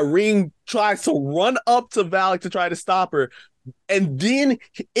 Irene tries to run up to Valak to try to stop her, and then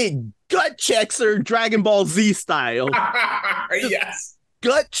it gut checks her Dragon Ball Z style. Just Yes.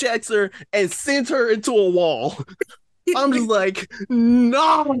 gut checks her and sends her into a wall. I'm just like,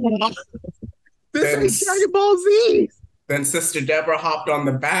 no, this Then ain't Dragon Ball Z. then Sister Deborah hopped on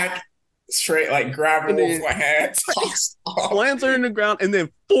the back, straight like grabbed And her with then one hand, tossed off. slams her in the ground, and then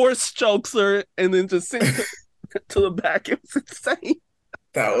force chokes her, and then just sends her to the back. It was insane.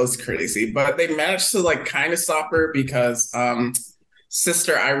 That was crazy. But they managed to like kind of stop her because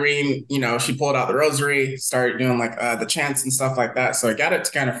Sister Irene, she pulled out the rosary, started doing like the chants and stuff like that. So I got it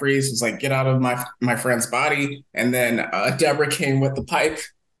to kind of freeze. It was like, get out of my friend's body. And then Deborah came with the pipe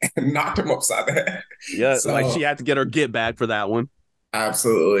and knocked him upside the head. Yeah, like she So had to get her get back for that one.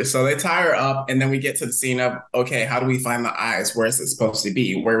 absolutely. So they tie her up, and then we get to the scene of, okay, how do we find the eyes? Where is it supposed to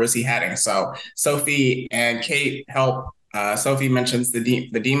be? Where was he heading? So Sophie and Kate help. Sophie mentions the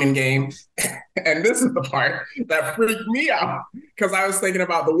demon game, and this is the part that freaked me out because I was thinking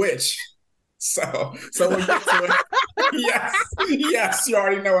about the witch. So we'll get to it. Yes, yes, you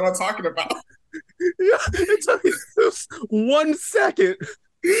already know what I'm talking about. Yeah, it took me just 1 second.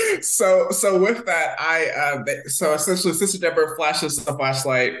 So with that, so essentially Sister Deborah flashes the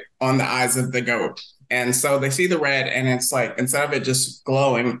flashlight on the eyes of the goat. And so they see the red, and it's like, instead of it just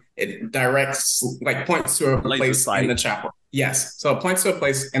glowing, it directs, like, points to a Laser place in sight. the chapel. Yes. So it points to a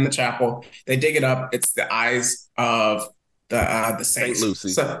place in the chapel. They dig it up. It's the eyes of the St. saint. Lucy.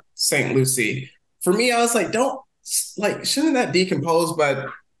 So Saint Lucy. For me, I was like, don't, like, shouldn't that decompose? But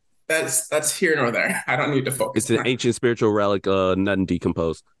that's here nor there. I don't need to focus It's an on that. ancient spiritual relic, nothing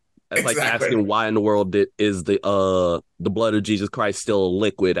decomposed. That's like Exactly. asking why in the world is the blood of Jesus Christ still a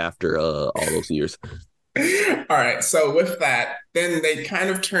liquid after all those years. All right. So with that, then they kind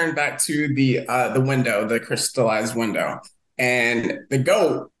of turn back to the window, the crystallized window, and the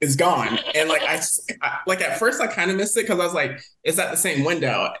goat is gone. And like like at first I kind of missed it because I was like, is that the same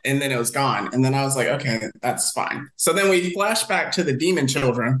window? And then it was gone. And then I was like, okay, that's fine. So then we flash back to the demon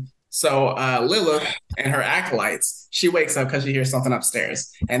children. So Lilith and her acolytes, she wakes up because she hears something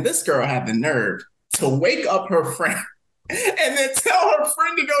upstairs, and this girl had the nerve to wake up her friend and then tell her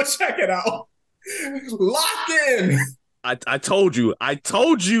friend to go check it out. Lock in. I told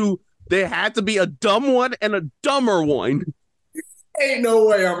you there had to be a dumb one and a dumber one. Ain't no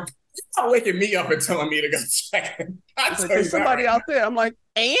way I'm not waking me up and telling me to go check it. I It's like tell there's you that somebody right out there. I'm like,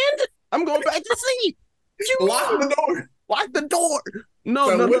 and I'm going back to sleep. What now. you Lock mean? the door. Lock the door. No,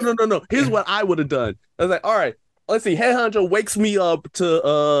 So no, no, with no, no, no. Here's what I would have done. I was like, all right, let's see. Headhunter wakes me up to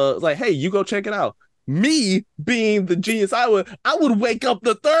like, hey, you go check it out. Me being the genius, I would wake up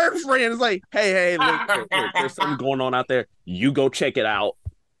the third friend. It's like, hey, look, there's something going on out there. You go check it out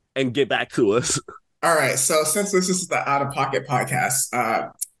and get back to us. All right. So since this is the out of pocket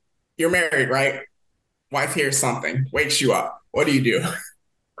podcast, you're married, right? Wife hears something, wakes you up. What do you do?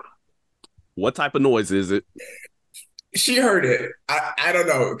 What type of noise is it? She heard it. I don't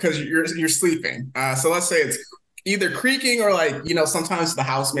know because you're sleeping. So let's say it's either creaking or like sometimes the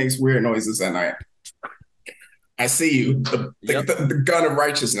house makes weird noises at night. I see you, Yep. the gun of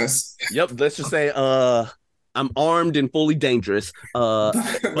righteousness, Yep. Let's just say I'm armed and fully dangerous.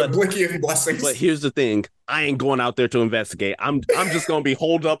 the But blicky of but blessings. here's the thing. I ain't going out there to investigate. I'm just gonna be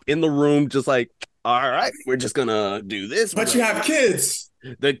holed up in the room, just like, all right, we're just gonna do this. We're But you gonna have kids.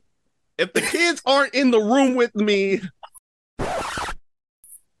 the if the kids aren't in the room with me,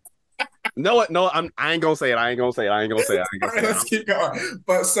 No, what? No, I ain't gonna say it. I ain't gonna say it. I ain't gonna say it. I ain't All gonna say right, it. let's keep going.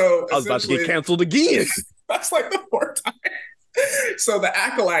 But so I was about to get essentially, canceled again. that's like the fourth time. So the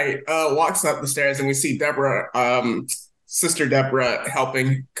acolyte walks up the stairs, and we see Deborah, sister Deborah,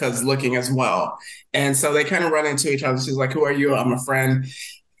 helping because looking as well. And so they kind of run into each other. She's like, "Who are you?" "I'm a friend."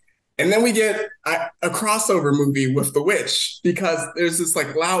 And then we get a crossover movie with the witch because there's this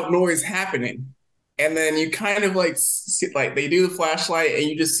like loud noise happening, and then you kind of like see, like they do the flashlight, and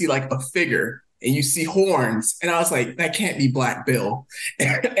you just see like a figure, and you see horns, and I was like, that can't be Black Bill.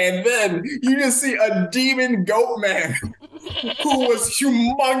 And then you just see a demon goat man who was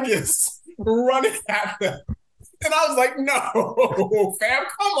humongous running at them, and I was like, no, fam,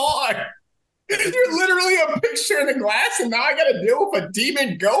 come on. You're literally a picture in the glass, and now I got to deal with a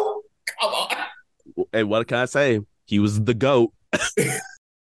demon goat. Come on. And what can I say? He was the goat.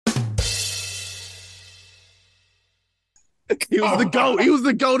 He was the goat. He was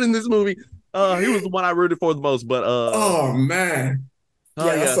the goat in this movie. He was the one I rooted for the most. But oh man, oh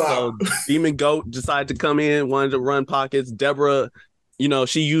yeah. yeah. So Demon Goat decided to come in, wanted to run pockets. Deborah,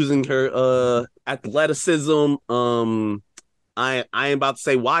 she using her athleticism. I ain't about to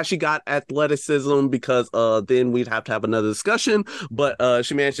say why she got athleticism because then we'd have to have another discussion. But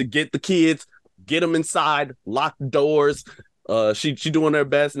she managed to get the kids, get them inside, lock the doors. She doing her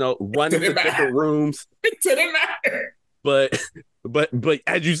best, run into different rooms. It didn't matter. But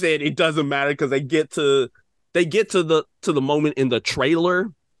as you said, it doesn't matter because they get to the moment in the trailer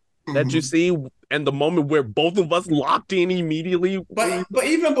that you see, and the moment where both of us locked in immediately. But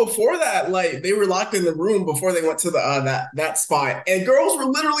even before that, like they were locked in the room before they went to the that spot, and girls were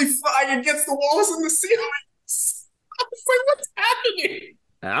literally flying against the walls and the ceilings. I was like, what's happening?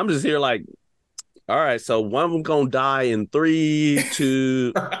 And I'm just here like, all right, so one of them gonna die in 3,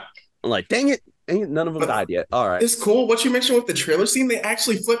 2. I'm like, dang it, none of them died yet. All right, it's cool. What you mentioned with the trailer scene, they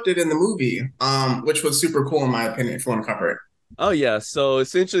actually flipped it in the movie, which was super cool in my opinion. If you want to cover it. Oh yeah, so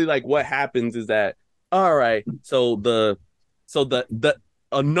essentially, like what happens is that all right, so the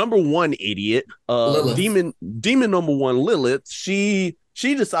number one idiot, Lilith. demon number one Lilith, she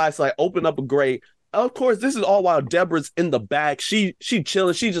decides to like open up a grate. Of course, this is all while Deborah's in the back. She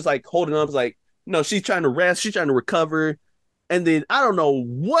chilling. She just like holding up, like no, she's trying to rest. She's trying to recover. And then I don't know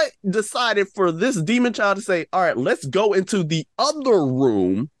what decided for this demon child to say, all right, let's go into the other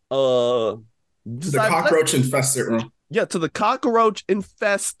room. The cockroach infested room. Yeah, to the cockroach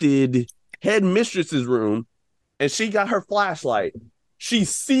infested headmistress's room, and she got her flashlight. She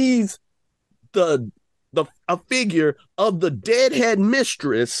sees a figure of the dead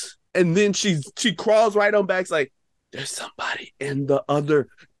headmistress, and then she crawls right on back, like there's somebody in the other,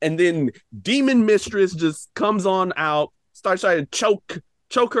 and then demon mistress just comes on out, starts trying to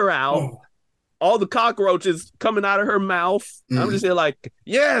choke her out. Oh. All the cockroaches coming out of her mouth. I'm just here like,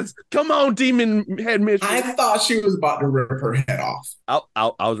 yes, come on, demon headmistress. I thought she was about to rip her head off.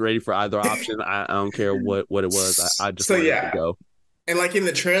 I was ready for either option. I don't care what it was. I just wanted to go. And like in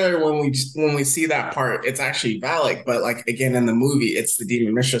the trailer, when we see that part, it's actually Valak, but like again in the movie, it's the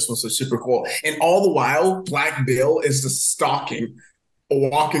demon mistress, which was super cool. And all the while, Black Bill is just stalking,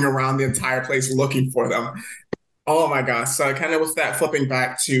 walking around the entire place looking for them. Oh my gosh. So kind of with that flipping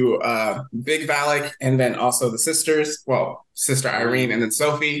back to Big Valak and then also the sisters, well, Sister Irene and then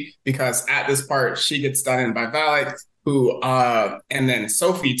Sophie, because at this part she gets done in by Valak, who and then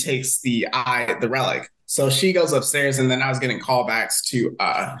Sophie takes the relic. So she goes upstairs, and then I was getting callbacks to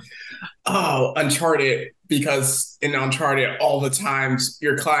Uncharted, because in Uncharted all the times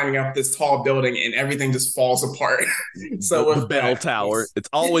you're climbing up this tall building and everything just falls apart. So the bell tower. It's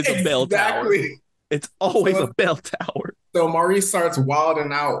always a bell tower. It's always a bell tower. So Maurice starts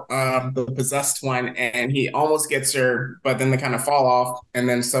wilding out the possessed one, and he almost gets her, but then they kind of fall off. And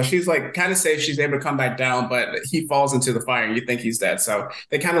then so she's like kind of safe. She's able to come back down, but he falls into the fire and you think he's dead. So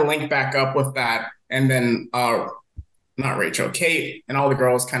they kind of link back up with that. And then not Rachel, Kate and all the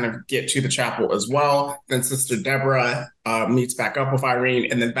girls kind of get to the chapel as well. Then Sister Deborah meets back up with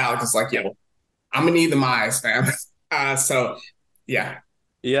Irene. And then Valak is like, yo, I'm going to need the eyes, fam. So, yeah.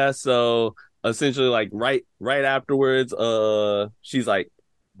 Yeah, so essentially like right afterwards she's like,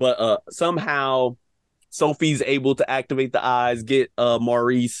 but somehow Sophie's able to activate the eyes, get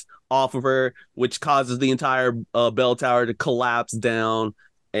Maurice off of her, which causes the entire bell tower to collapse down.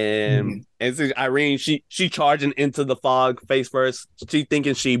 And so Irene, she charging into the fog face first. She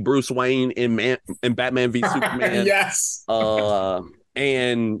thinking she Bruce Wayne in Batman v Superman. Yes.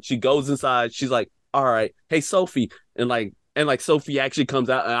 And she goes inside. She's like, all right, hey Sophie, and Sophie actually comes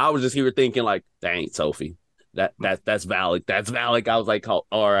out, and I was just here thinking like, dang, Sophie, that's Valak. That's Valak. I was like, oh,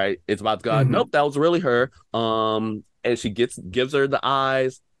 all right, it's about to go. Nope, that was really her. And she gives her the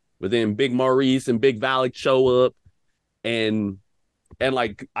eyes, But then Big Maurice and Big Valak show up, and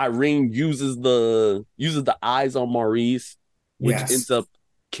like Irene uses the eyes on Maurice, which ends Yes, up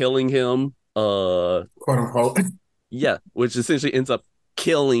killing him. quote unquote. Yeah, which essentially ends up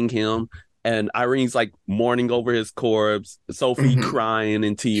killing him. And Irene's like mourning over his corpse. Sophie Hmm. crying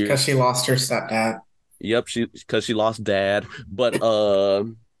in Because tears. she lost her stepdad. Yep, she lost dad, but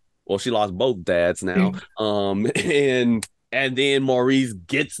well, she lost both dads now. And then Maurice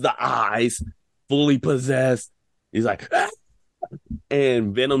gets the eyes, fully possessed. He's like, "Ah!"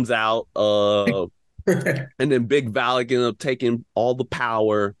 And Venom's out. And then Big Valak ends up taking all the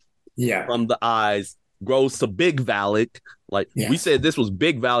power Yeah. from the eyes, grows to Big Valak. Like we Yes. said, this was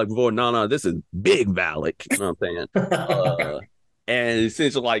Big Valak before. No, this is Big Valak. You know what I'm saying? And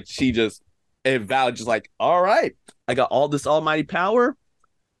essentially, like and Valak just like, all right, I got all this almighty power.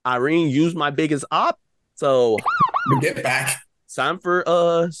 Irene used my biggest op, so Get back. time for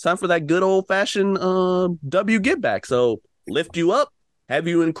that good old fashioned W get back. So lift you up, have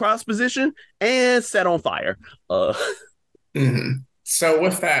you in cross position, and set on fire. Uh, Hmm. So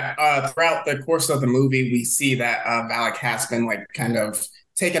with that, throughout the course of the movie, we see that Valak has been like kind of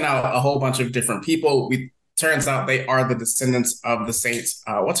taking out a whole bunch of different people. We turns out they are the descendants of the saints.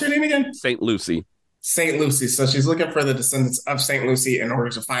 What's her name again? Saint Lucy. Saint Lucy. So she's looking for the descendants of Saint Lucy in order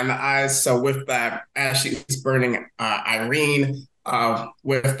to find the eyes. So with that, as she's burning Irene,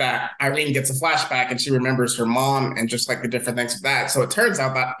 with that, Irene gets a flashback and she remembers her mom and just like the different things of that. So it turns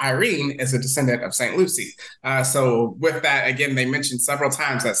out that Irene is a descendant of Saint Lucy. So with that, again, they mentioned several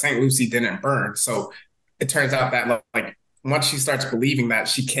times that Saint Lucy didn't burn. So it turns out that like once she starts believing that,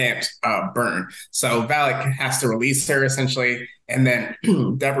 she can't burn. So Valak has to release her essentially. And then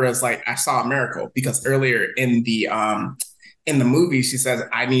Deborah is like, I saw a miracle because earlier in the movie, she says,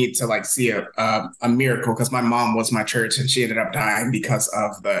 I need to like see a miracle because my mom was my church and she ended up dying because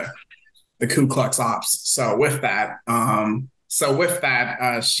of the Ku Klux Ops.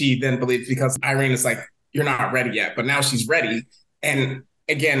 She then believes because Irene is like, you're not ready yet, but now she's ready. And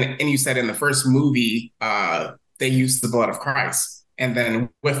again, and you said in the first movie, they used the blood of Christ. And then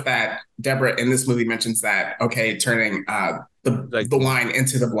with that, Deborah in this movie mentions that, okay, turning Like, the wine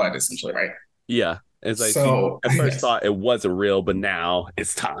into the blood, essentially, right? yeah, it's like she So, at first yes. thought it wasn't real, but now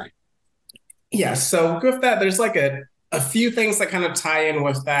it's time. Yeah, so with that, there's like a few things that kind of tie in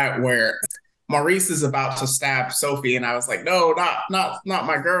with that where Maurice is about to stab Sophie, and I was like, no, not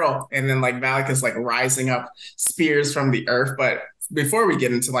my girl. And then like Valak is like rising up spears from the earth. But before we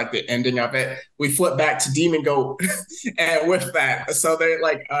get into like the ending of it, we flip back to Demon Goat, and with that, so they're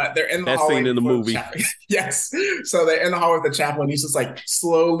like they're in the That scene hallway in the before the movie. chapel. Yes, so they're in the hallway of the chapel, and he's just like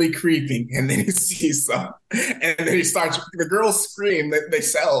slowly creeping, and then he sees some, and then he starts. The girls scream, they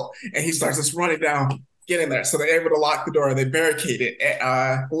sell, and he starts just running down get in there. So they're able to lock the door. They barricade it.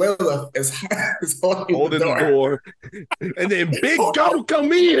 Lilith is, is holding the Holding the door. door, and then Big Go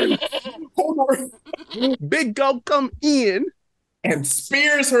come in. Hold on. Big Go come in. And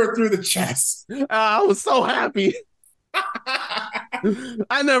spears her through the chest. I was so happy.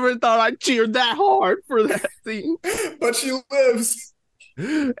 I never thought I cheered that hard for that scene. But she lives.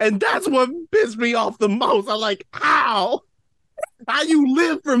 And that's what pissed me off the most. I'm like, how? How you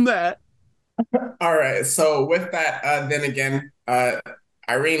live from that? All right. So with that, then again,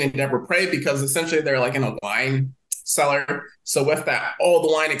 Irene and Deborah pray because essentially they're like in a wine cellar. So with that, all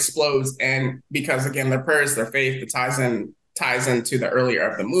the wine explodes, and because again, their prayers, their faith, it ties into the earlier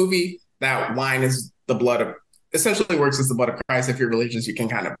of the movie. That wine is the blood of essentially works as the blood of Christ. If you're religious, you can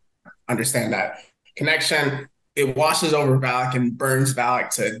kind of understand that connection. It washes over Valak and burns Valak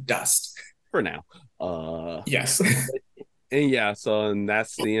to dust. For now. Yes. And yeah, so and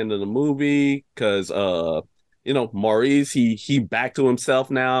that's the end of the movie because Maurice he back to himself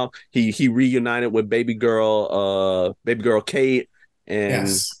now. He reunited with baby girl Kate and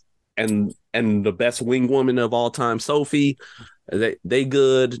Yes. and the best wing woman of all time, Sophie. They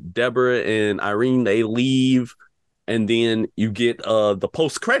good. Deborah and Irene they leave, and then you get the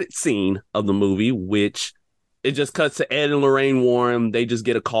post credit scene of the movie, which it just cuts to Ed and Lorraine Warren. They just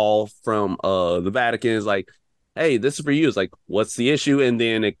get a call from the Vatican. It's like, hey, this is for you. It's like, what's the issue? And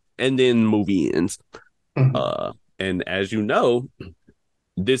then the movie ends. Mhm. And as you know,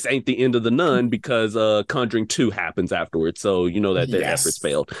 this ain't the end of the Nun because Conjuring 2 happens afterwards. So you know that their efforts Yes.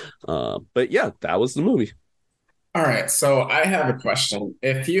 failed. But yeah, that was the movie. All right. So I have a question.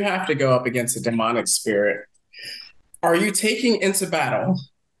 If you have to go up against a demonic spirit, are you taking into battle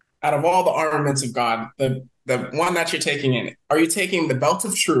out of all the armaments of God, the one that you're taking in, are you taking the belt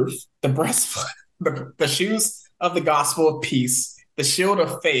of truth, the breastplate, the shoes of the gospel of peace, the shield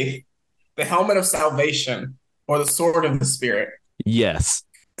of faith, the helmet of salvation, or the sword of the spirit? Yes.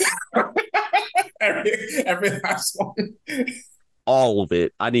 every last one. All of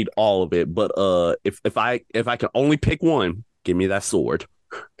it. I need all of it. But if I can only pick one, give me that sword.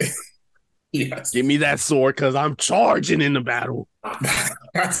 Give Yes. me that sword because I'm charging in the battle.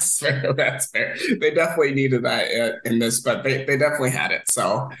 That's fair. That's fair. They definitely needed that in this, but they definitely had it.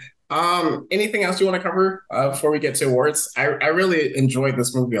 So, anything else you want to cover before we get to awards? I really enjoyed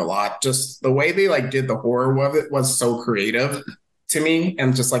this movie a lot. Just the way they like did the horror of it was so creative to me,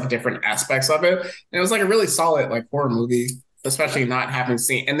 and just like different aspects of it. And it was like a really solid like horror movie, especially not having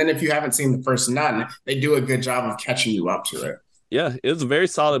seen. And then if you haven't seen the first Nun, they do a good job of catching you up to it. Yeah, it was a very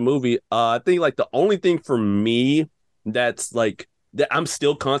solid movie. I think like the only thing for me that's like that I'm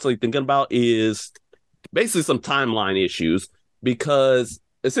still constantly thinking about is basically some timeline issues because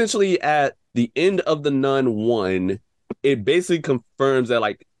essentially at the end of the Nun one, it basically confirms that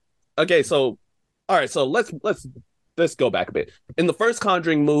like okay, so all right, so let's go back a bit. In the first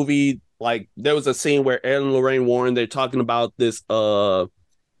Conjuring movie, like there was a scene where Aaron and Lorraine Warren they're talking about this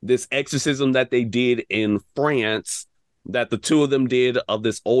exorcism that they did in France that the two of them did of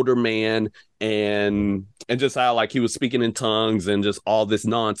this older man and just how like he was speaking in tongues and just all this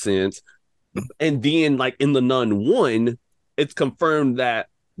nonsense. And then like in the Nun one, it's confirmed that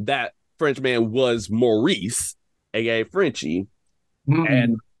that French man was Maurice, aka Frenchie.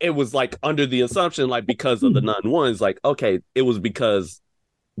 And Mm. it was like under the assumption, like because of the Nun one, it's like, okay, it was because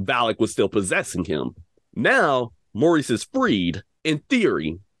Valak was still possessing him. Now Maurice is freed in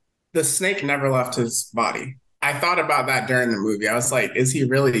theory. The snake never left his body. I thought about that during the movie. I was like, is he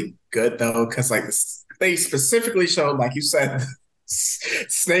really good though? Because like they specifically showed, like you said,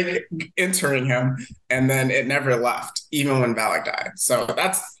 snake entering him, and then it never left, even when Valak died. So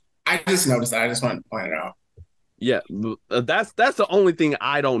that's I just noticed that. I just wanted to point it out. Yeah, that's the only thing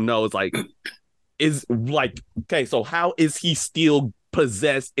I don't know is like okay, so how is he still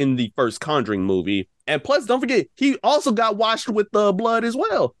possessed in the first Conjuring movie? And plus, don't forget, he also got washed with the blood as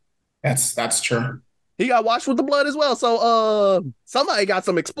well. That's true. He got washed with the blood as well. So somebody got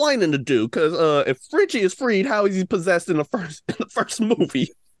some explaining to do because if Frenchie is freed, how is he possessed in the first movie?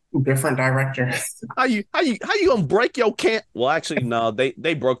 Different director. How you gonna break your can? Well, actually, no,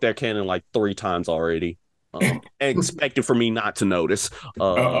 they broke their canon like 3 times already. And expected for me not to notice.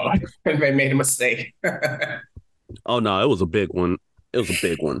 Oh, they made a mistake. Oh no, it was a big one. It was a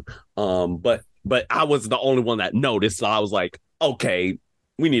big one. But I was the only one that noticed. So I was like, okay,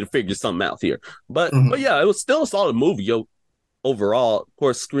 we need to figure something out here. But Mhm. yeah, it was still a solid movie. Yo, overall, of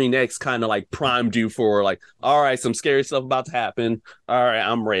course, Screen X kind of like primed you for like, all right, some scary stuff about to happen. All right,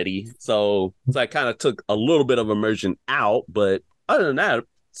 I'm ready. So I kind of took a little bit of immersion out, but other than that,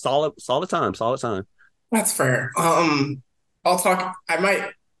 solid time, solid time. That's fair. I'll talk. I might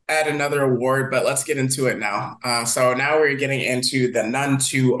add another award, but let's get into it now. So now we're getting into the Nun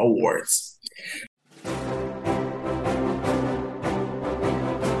II awards.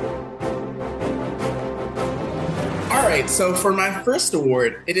 All right, so for my first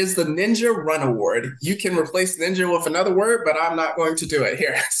award, it is the Ninja Run Award. You can replace ninja with another word, but I'm not going to do it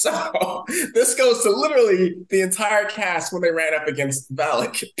here. So this goes to literally the entire cast when they ran up against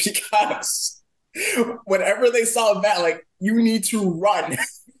Valak because whenever they saw Valak, you need to run.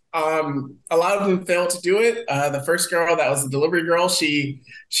 A lot of them failed to do it. The first girl that was the delivery girl, she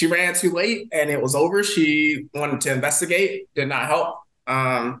ran too late and it was over. She wanted to investigate, did not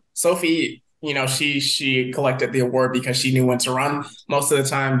help. Sophie, she collected the award because she knew when to run most of the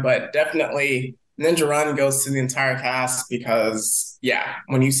time, but definitely Ninja Run goes to the entire cast because yeah,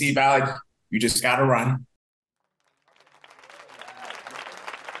 when you see Valak, you just gotta run.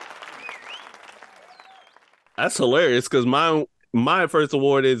 That's hilarious because my first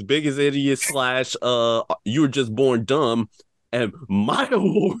award is biggest idiot slash you were just born dumb, and my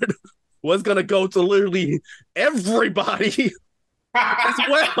award was gonna go to literally everybody as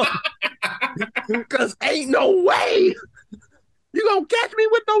well because ain't no way you gonna catch me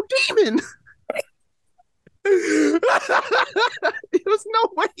with no demon. There's no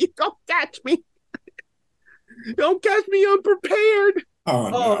way you gonna catch me. You don't catch me unprepared. Oh Oh,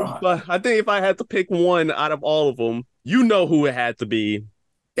 no. but I think if I had to pick one out of all of them, you know who it had to be.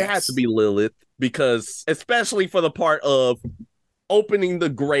 It had to Yes. be Lilith because, especially for the part of opening the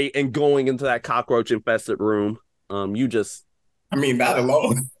grate and going into that cockroach infested room, you just, I mean, that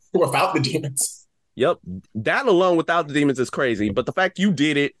alone, without the demons. yep, that alone without the demons is crazy. But the fact you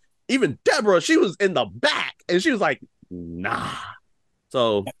did it, even Deborah, she was in the back and she was like, nah.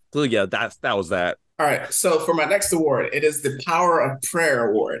 So yeah, that was that. All right. So for my next award, it is the Power of Prayer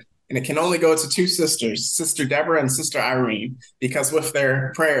Award. And it can only go to two sisters, Sister Deborah and Sister Irene, because with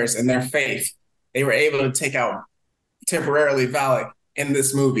their prayers and their faith, they were able to take out temporarily Valak in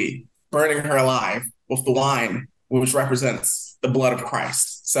this movie, burning her alive with the wine, which represents the blood of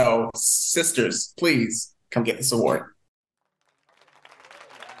Christ. So, sisters, please come get this award.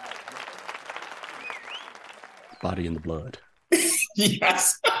 Body in the blood.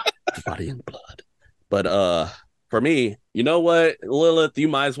 Yes. Body in the blood. But for me, you know what, Lilith, you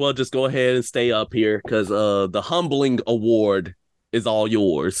might as well just go ahead and stay up here because the humbling award is all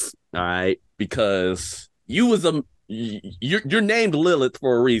yours. All right, because you're named Lilith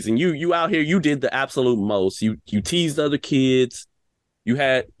for a reason. You out here, you did the absolute most. You teased other kids.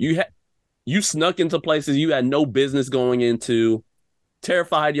 You snuck into places you had no business going into.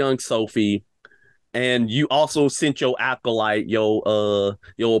 Terrified young Sophie, and you also sent your acolyte, your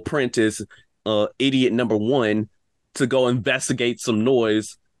apprentice, idiot number one, to go investigate some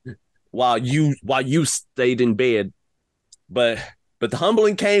noise while you stayed in bed. But the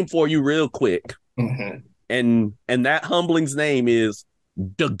humbling came for you real quick. Mm-hmm. And that humbling's name is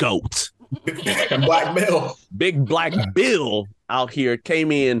the GOAT. Black Bill. Big Black Bill out here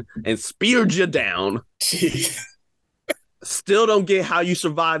came in and speared you down. Jeez. Still don't get how you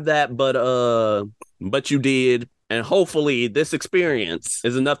survived that, but you did. And hopefully this experience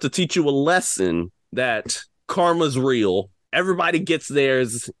is enough to teach you a lesson that karma's real. Everybody gets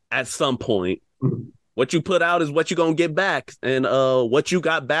theirs at some point. What you put out is what you're gonna get back. And what you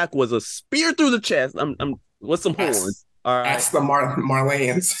got back was a spear through the chest. I'm with some horns. All right. Ask the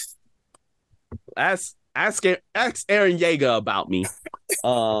Marleyans. Ask Aaron Yeager about me.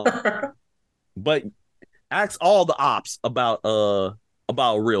 But ask all the ops about a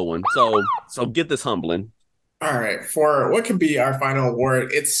real one. So get this humbling. All right, for what could be our final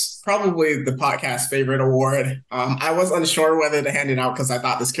award, it's probably the podcast favorite award. I was unsure whether to hand it out because I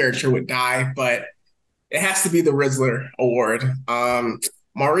thought this character would die, but it has to be the Rizzler award.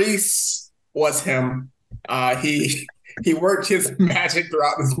 Maurice was him. He worked his magic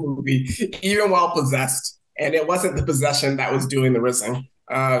throughout this movie, even while possessed, and it wasn't the possession that was doing the rizzing.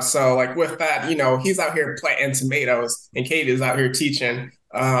 So like with that, he's out here planting tomatoes, and Kate is out here teaching.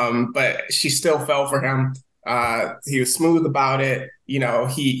 But she still fell for him. He was smooth about it.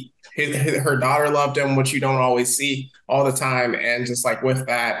 Her daughter loved him, which you don't always see all the time. And just like with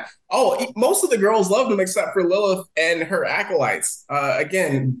that, most of the girls loved him except for Lilith and her acolytes.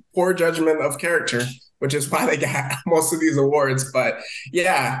 Again, poor judgment of character, which is why they got most of these awards. But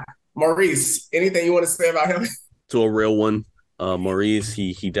yeah, Maurice, anything you want to say about him? To a real one, Maurice,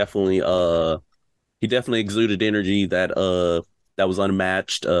 he definitely exuded energy that was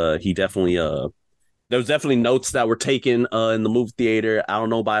unmatched. There was definitely notes that were taken in the movie theater. I don't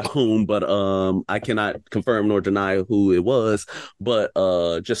know by whom, but I cannot confirm nor deny who it was. But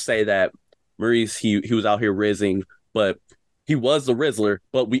just say that Maurice, he was out here rizzing, but he was the Rizzler.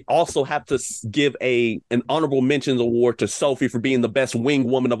 But we also have to give an honorable mentions award to Sophie for being the best wing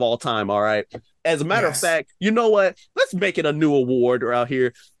woman of all time. All right. As a matter of fact, you know what? Let's make it a new award out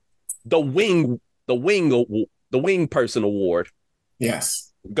here. The wingperson award. Yes.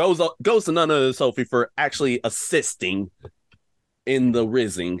 Goes to none other than Sophie for actually assisting in the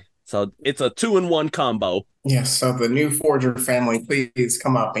rizzing. So it's a 2-in-1 combo. Yes, so the new Forger family, please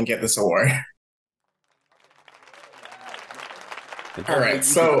come up and get this award. All right,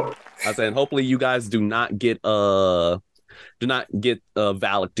 so I said, hopefully you guys do not get Valak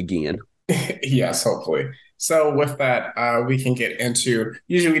again. Yes, hopefully. So with that, we can get into,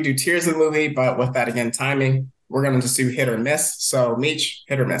 usually we do tiers of the movie, but with that again, timing. We're going to just do hit or miss. So, Meech,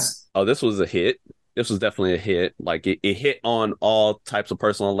 hit or miss? Oh, this was a hit. This was definitely a hit. Like, it hit on all types of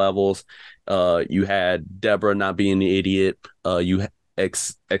personal levels. You had Deborah not being the idiot,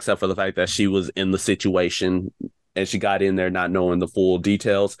 except for the fact that she was in the situation and she got in there not knowing the full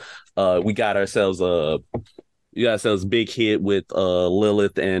details. We got ourselves a big hit with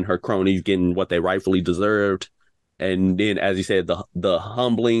Lilith and her cronies getting what they rightfully deserved. And then, as you said, the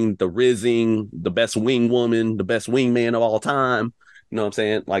humbling, the rizzing, the best wing woman, the best wingman of all time. You know what I'm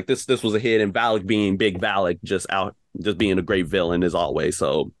saying? Like this was a hit, and Valak being Big Valak, just being a great villain as always.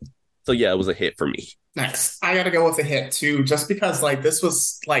 So yeah, it was a hit for me. Next, I got to go with a hit too, just because like this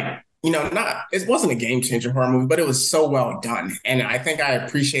was like, it wasn't a game changer horror movie, but it was so well done. And I think I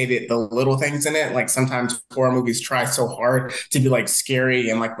appreciated the little things in it. Like sometimes horror movies try so hard to be like scary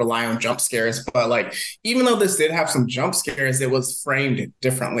and like rely on jump scares. But like, even though this did have some jump scares, it was framed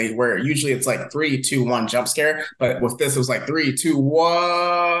differently where usually it's like 3, 2, 1 jump scare. But with this, it was like 3, 2,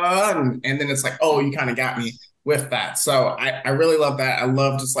 1. And then it's like, oh, you kind of got me with that. So I really love that. I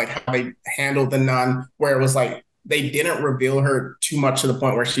love just like how they handled the nun, where it was like, they didn't reveal her too much to the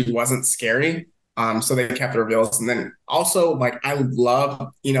point where she wasn't scary. So they kept the reveals. And then also, like, I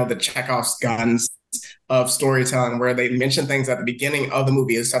love, the Chekhov's guns of storytelling where they mention things at the beginning of the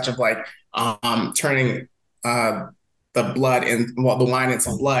movie, is such of like turning uh, the blood and well, the wine into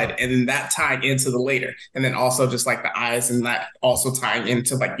blood, and then that tying into the later, and then also just like the eyes and that also tying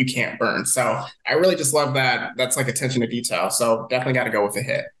into like you can't burn. So I really just love that. That's like attention to detail. So definitely got to go with a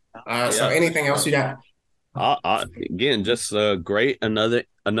hit. So Yeah. anything else you got? Again, just great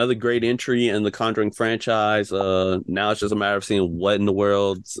another great entry in the Conjuring franchise. Now it's just a matter of seeing what in the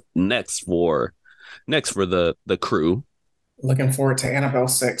world's next for the crew. Looking forward to Annabelle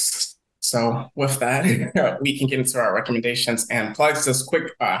 6. So, with that, we can get into our recommendations and plugs. Just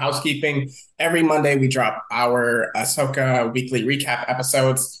quick housekeeping. Every Monday, we drop our Ahsoka weekly recap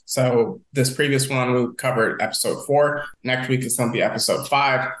episodes. So, this previous one, we covered episode 4. Next week is going to be episode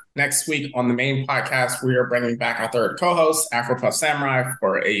 5. Next week on the main podcast, we are bringing back our third co host, Afro Puff Samurai,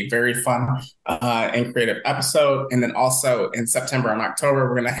 for a very fun and creative episode. And then also in September and October,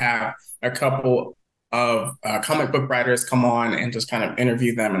 we're going to have a couple of comic book writers come on and just kind of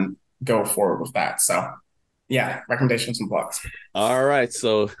interview them and go forward with that. So, yeah, recommendations and blogs. All right,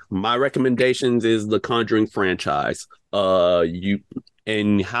 so my recommendations is the Conjuring franchise. You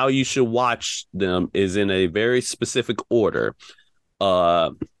and how you should watch them is in a very specific order.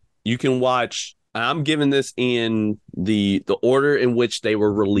 You can watch. I'm giving this in the order in which they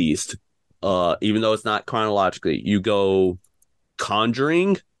were released. Even though it's not chronologically, you go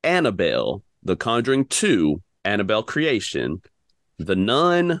Conjuring, Annabelle, The Conjuring 2, Annabelle Creation, The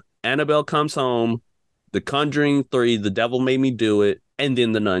Nun, Annabelle Comes Home, The Conjuring 3, The Devil Made Me Do It, and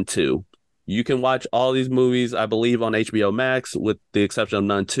then The Nun 2. You can watch all these movies, I believe, on HBO Max, with the exception of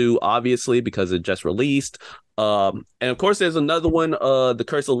Nun 2, obviously, because it just released. And of course, there's another one, The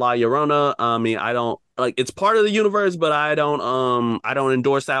Curse of La Llorona. I mean, I don't like it's part of the universe, but I don't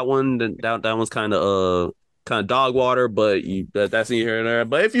endorse that one. That one's kind of dog water, but that's in here and there.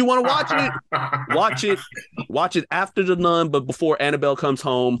 But if you want to watch it, watch it after The Nun, but before Annabelle Comes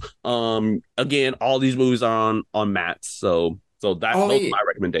Home. Again, all these movies are on Max, so those are my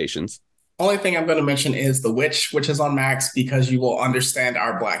recommendations. Only thing I'm going to mention is The Witch, which is on Max, because you will understand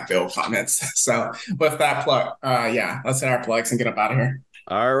our Black Bill comments. So with that plug, yeah, let's hit our plugs and get up out of here.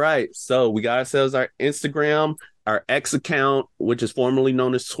 All right, so we got ourselves our Instagram, our X account, which is formerly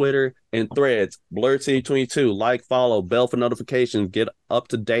known as Twitter, and Threads, Blurred City 22. Like, follow, bell for notifications, get up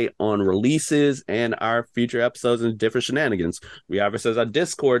to date on releases and our future episodes and different shenanigans. We have ourselves our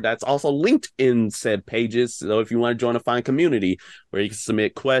Discord that's also linked in said pages. So if you want to join a fine community where you can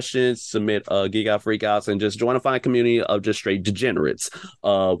submit questions, submit Geek Out Freakouts, and just join a fine community of just straight degenerates.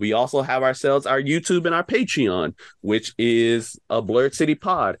 We also have ourselves our YouTube and our Patreon, which is a Blurred City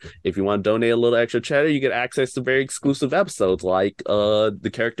Pod. If you want to donate a little extra cheddar, you get access to very exclusive episodes like the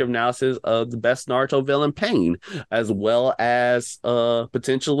character analysis of the best Naruto villain Pain, as well as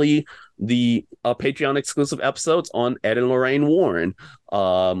potentially the Patreon exclusive episodes on Ed and Lorraine Warren.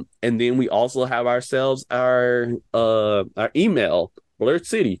 And then we also have ourselves our email,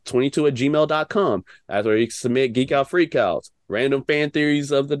 blurredcity22@gmail.com. That's where you can submit Geek Out Freakouts, random fan theories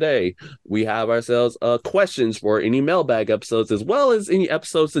of the day. We have ourselves questions for any mailbag episodes, as well as any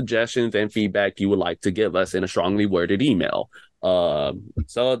episode suggestions and feedback you would like to give us in a strongly worded email.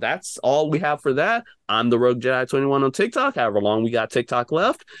 So that's all we have for that. I'm the Rogue Jedi 21 on TikTok, however long we got TikTok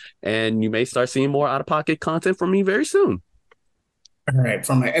left, and you may start seeing more out of pocket content from me very soon. All right.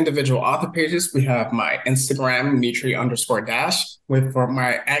 For my individual author pages, we have my Instagram, Mitri_Dash. With for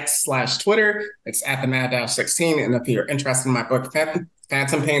my X/Twitter, it's at the Mad-16. And if you're interested in my book, Phantom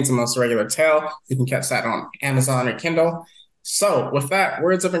Pain's the Most Regular Tale, you can catch that on Amazon or Kindle. So with that,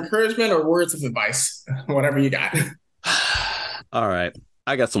 words of encouragement or words of advice, whatever you got. All right.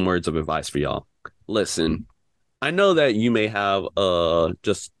 I got some words of advice for y'all. Listen, I know that you may have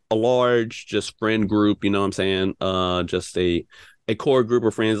just a large just friend group, you know what I'm saying? Just a core group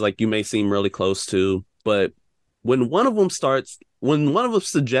of friends like you may seem really close to, but when one of them suggests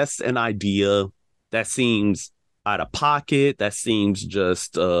an idea that seems out of pocket, that seems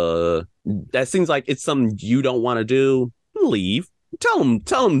like it's something you don't want to do, leave. Tell them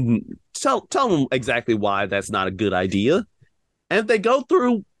exactly why that's not a good idea. And if they go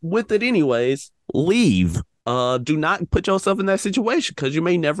through with it anyways, leave. Do not put yourself in that situation because you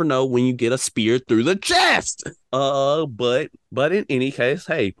may never know when you get a spear through the chest. But in any case,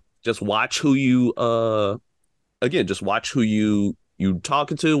 hey, just watch who you just watch who you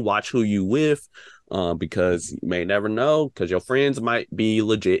talking to, watch who you with, because you may never know because your friends might be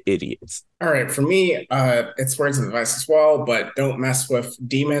legit idiots. All right, for me, it's words of advice as well, but don't mess with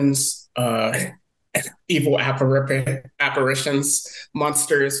demons, evil apparitions,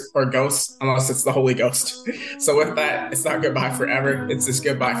 monsters, or ghosts, unless it's the Holy Ghost. So with that, it's not goodbye forever. It's just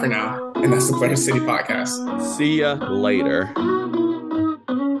goodbye for now. And that's the Pleasure City Podcast. See ya later.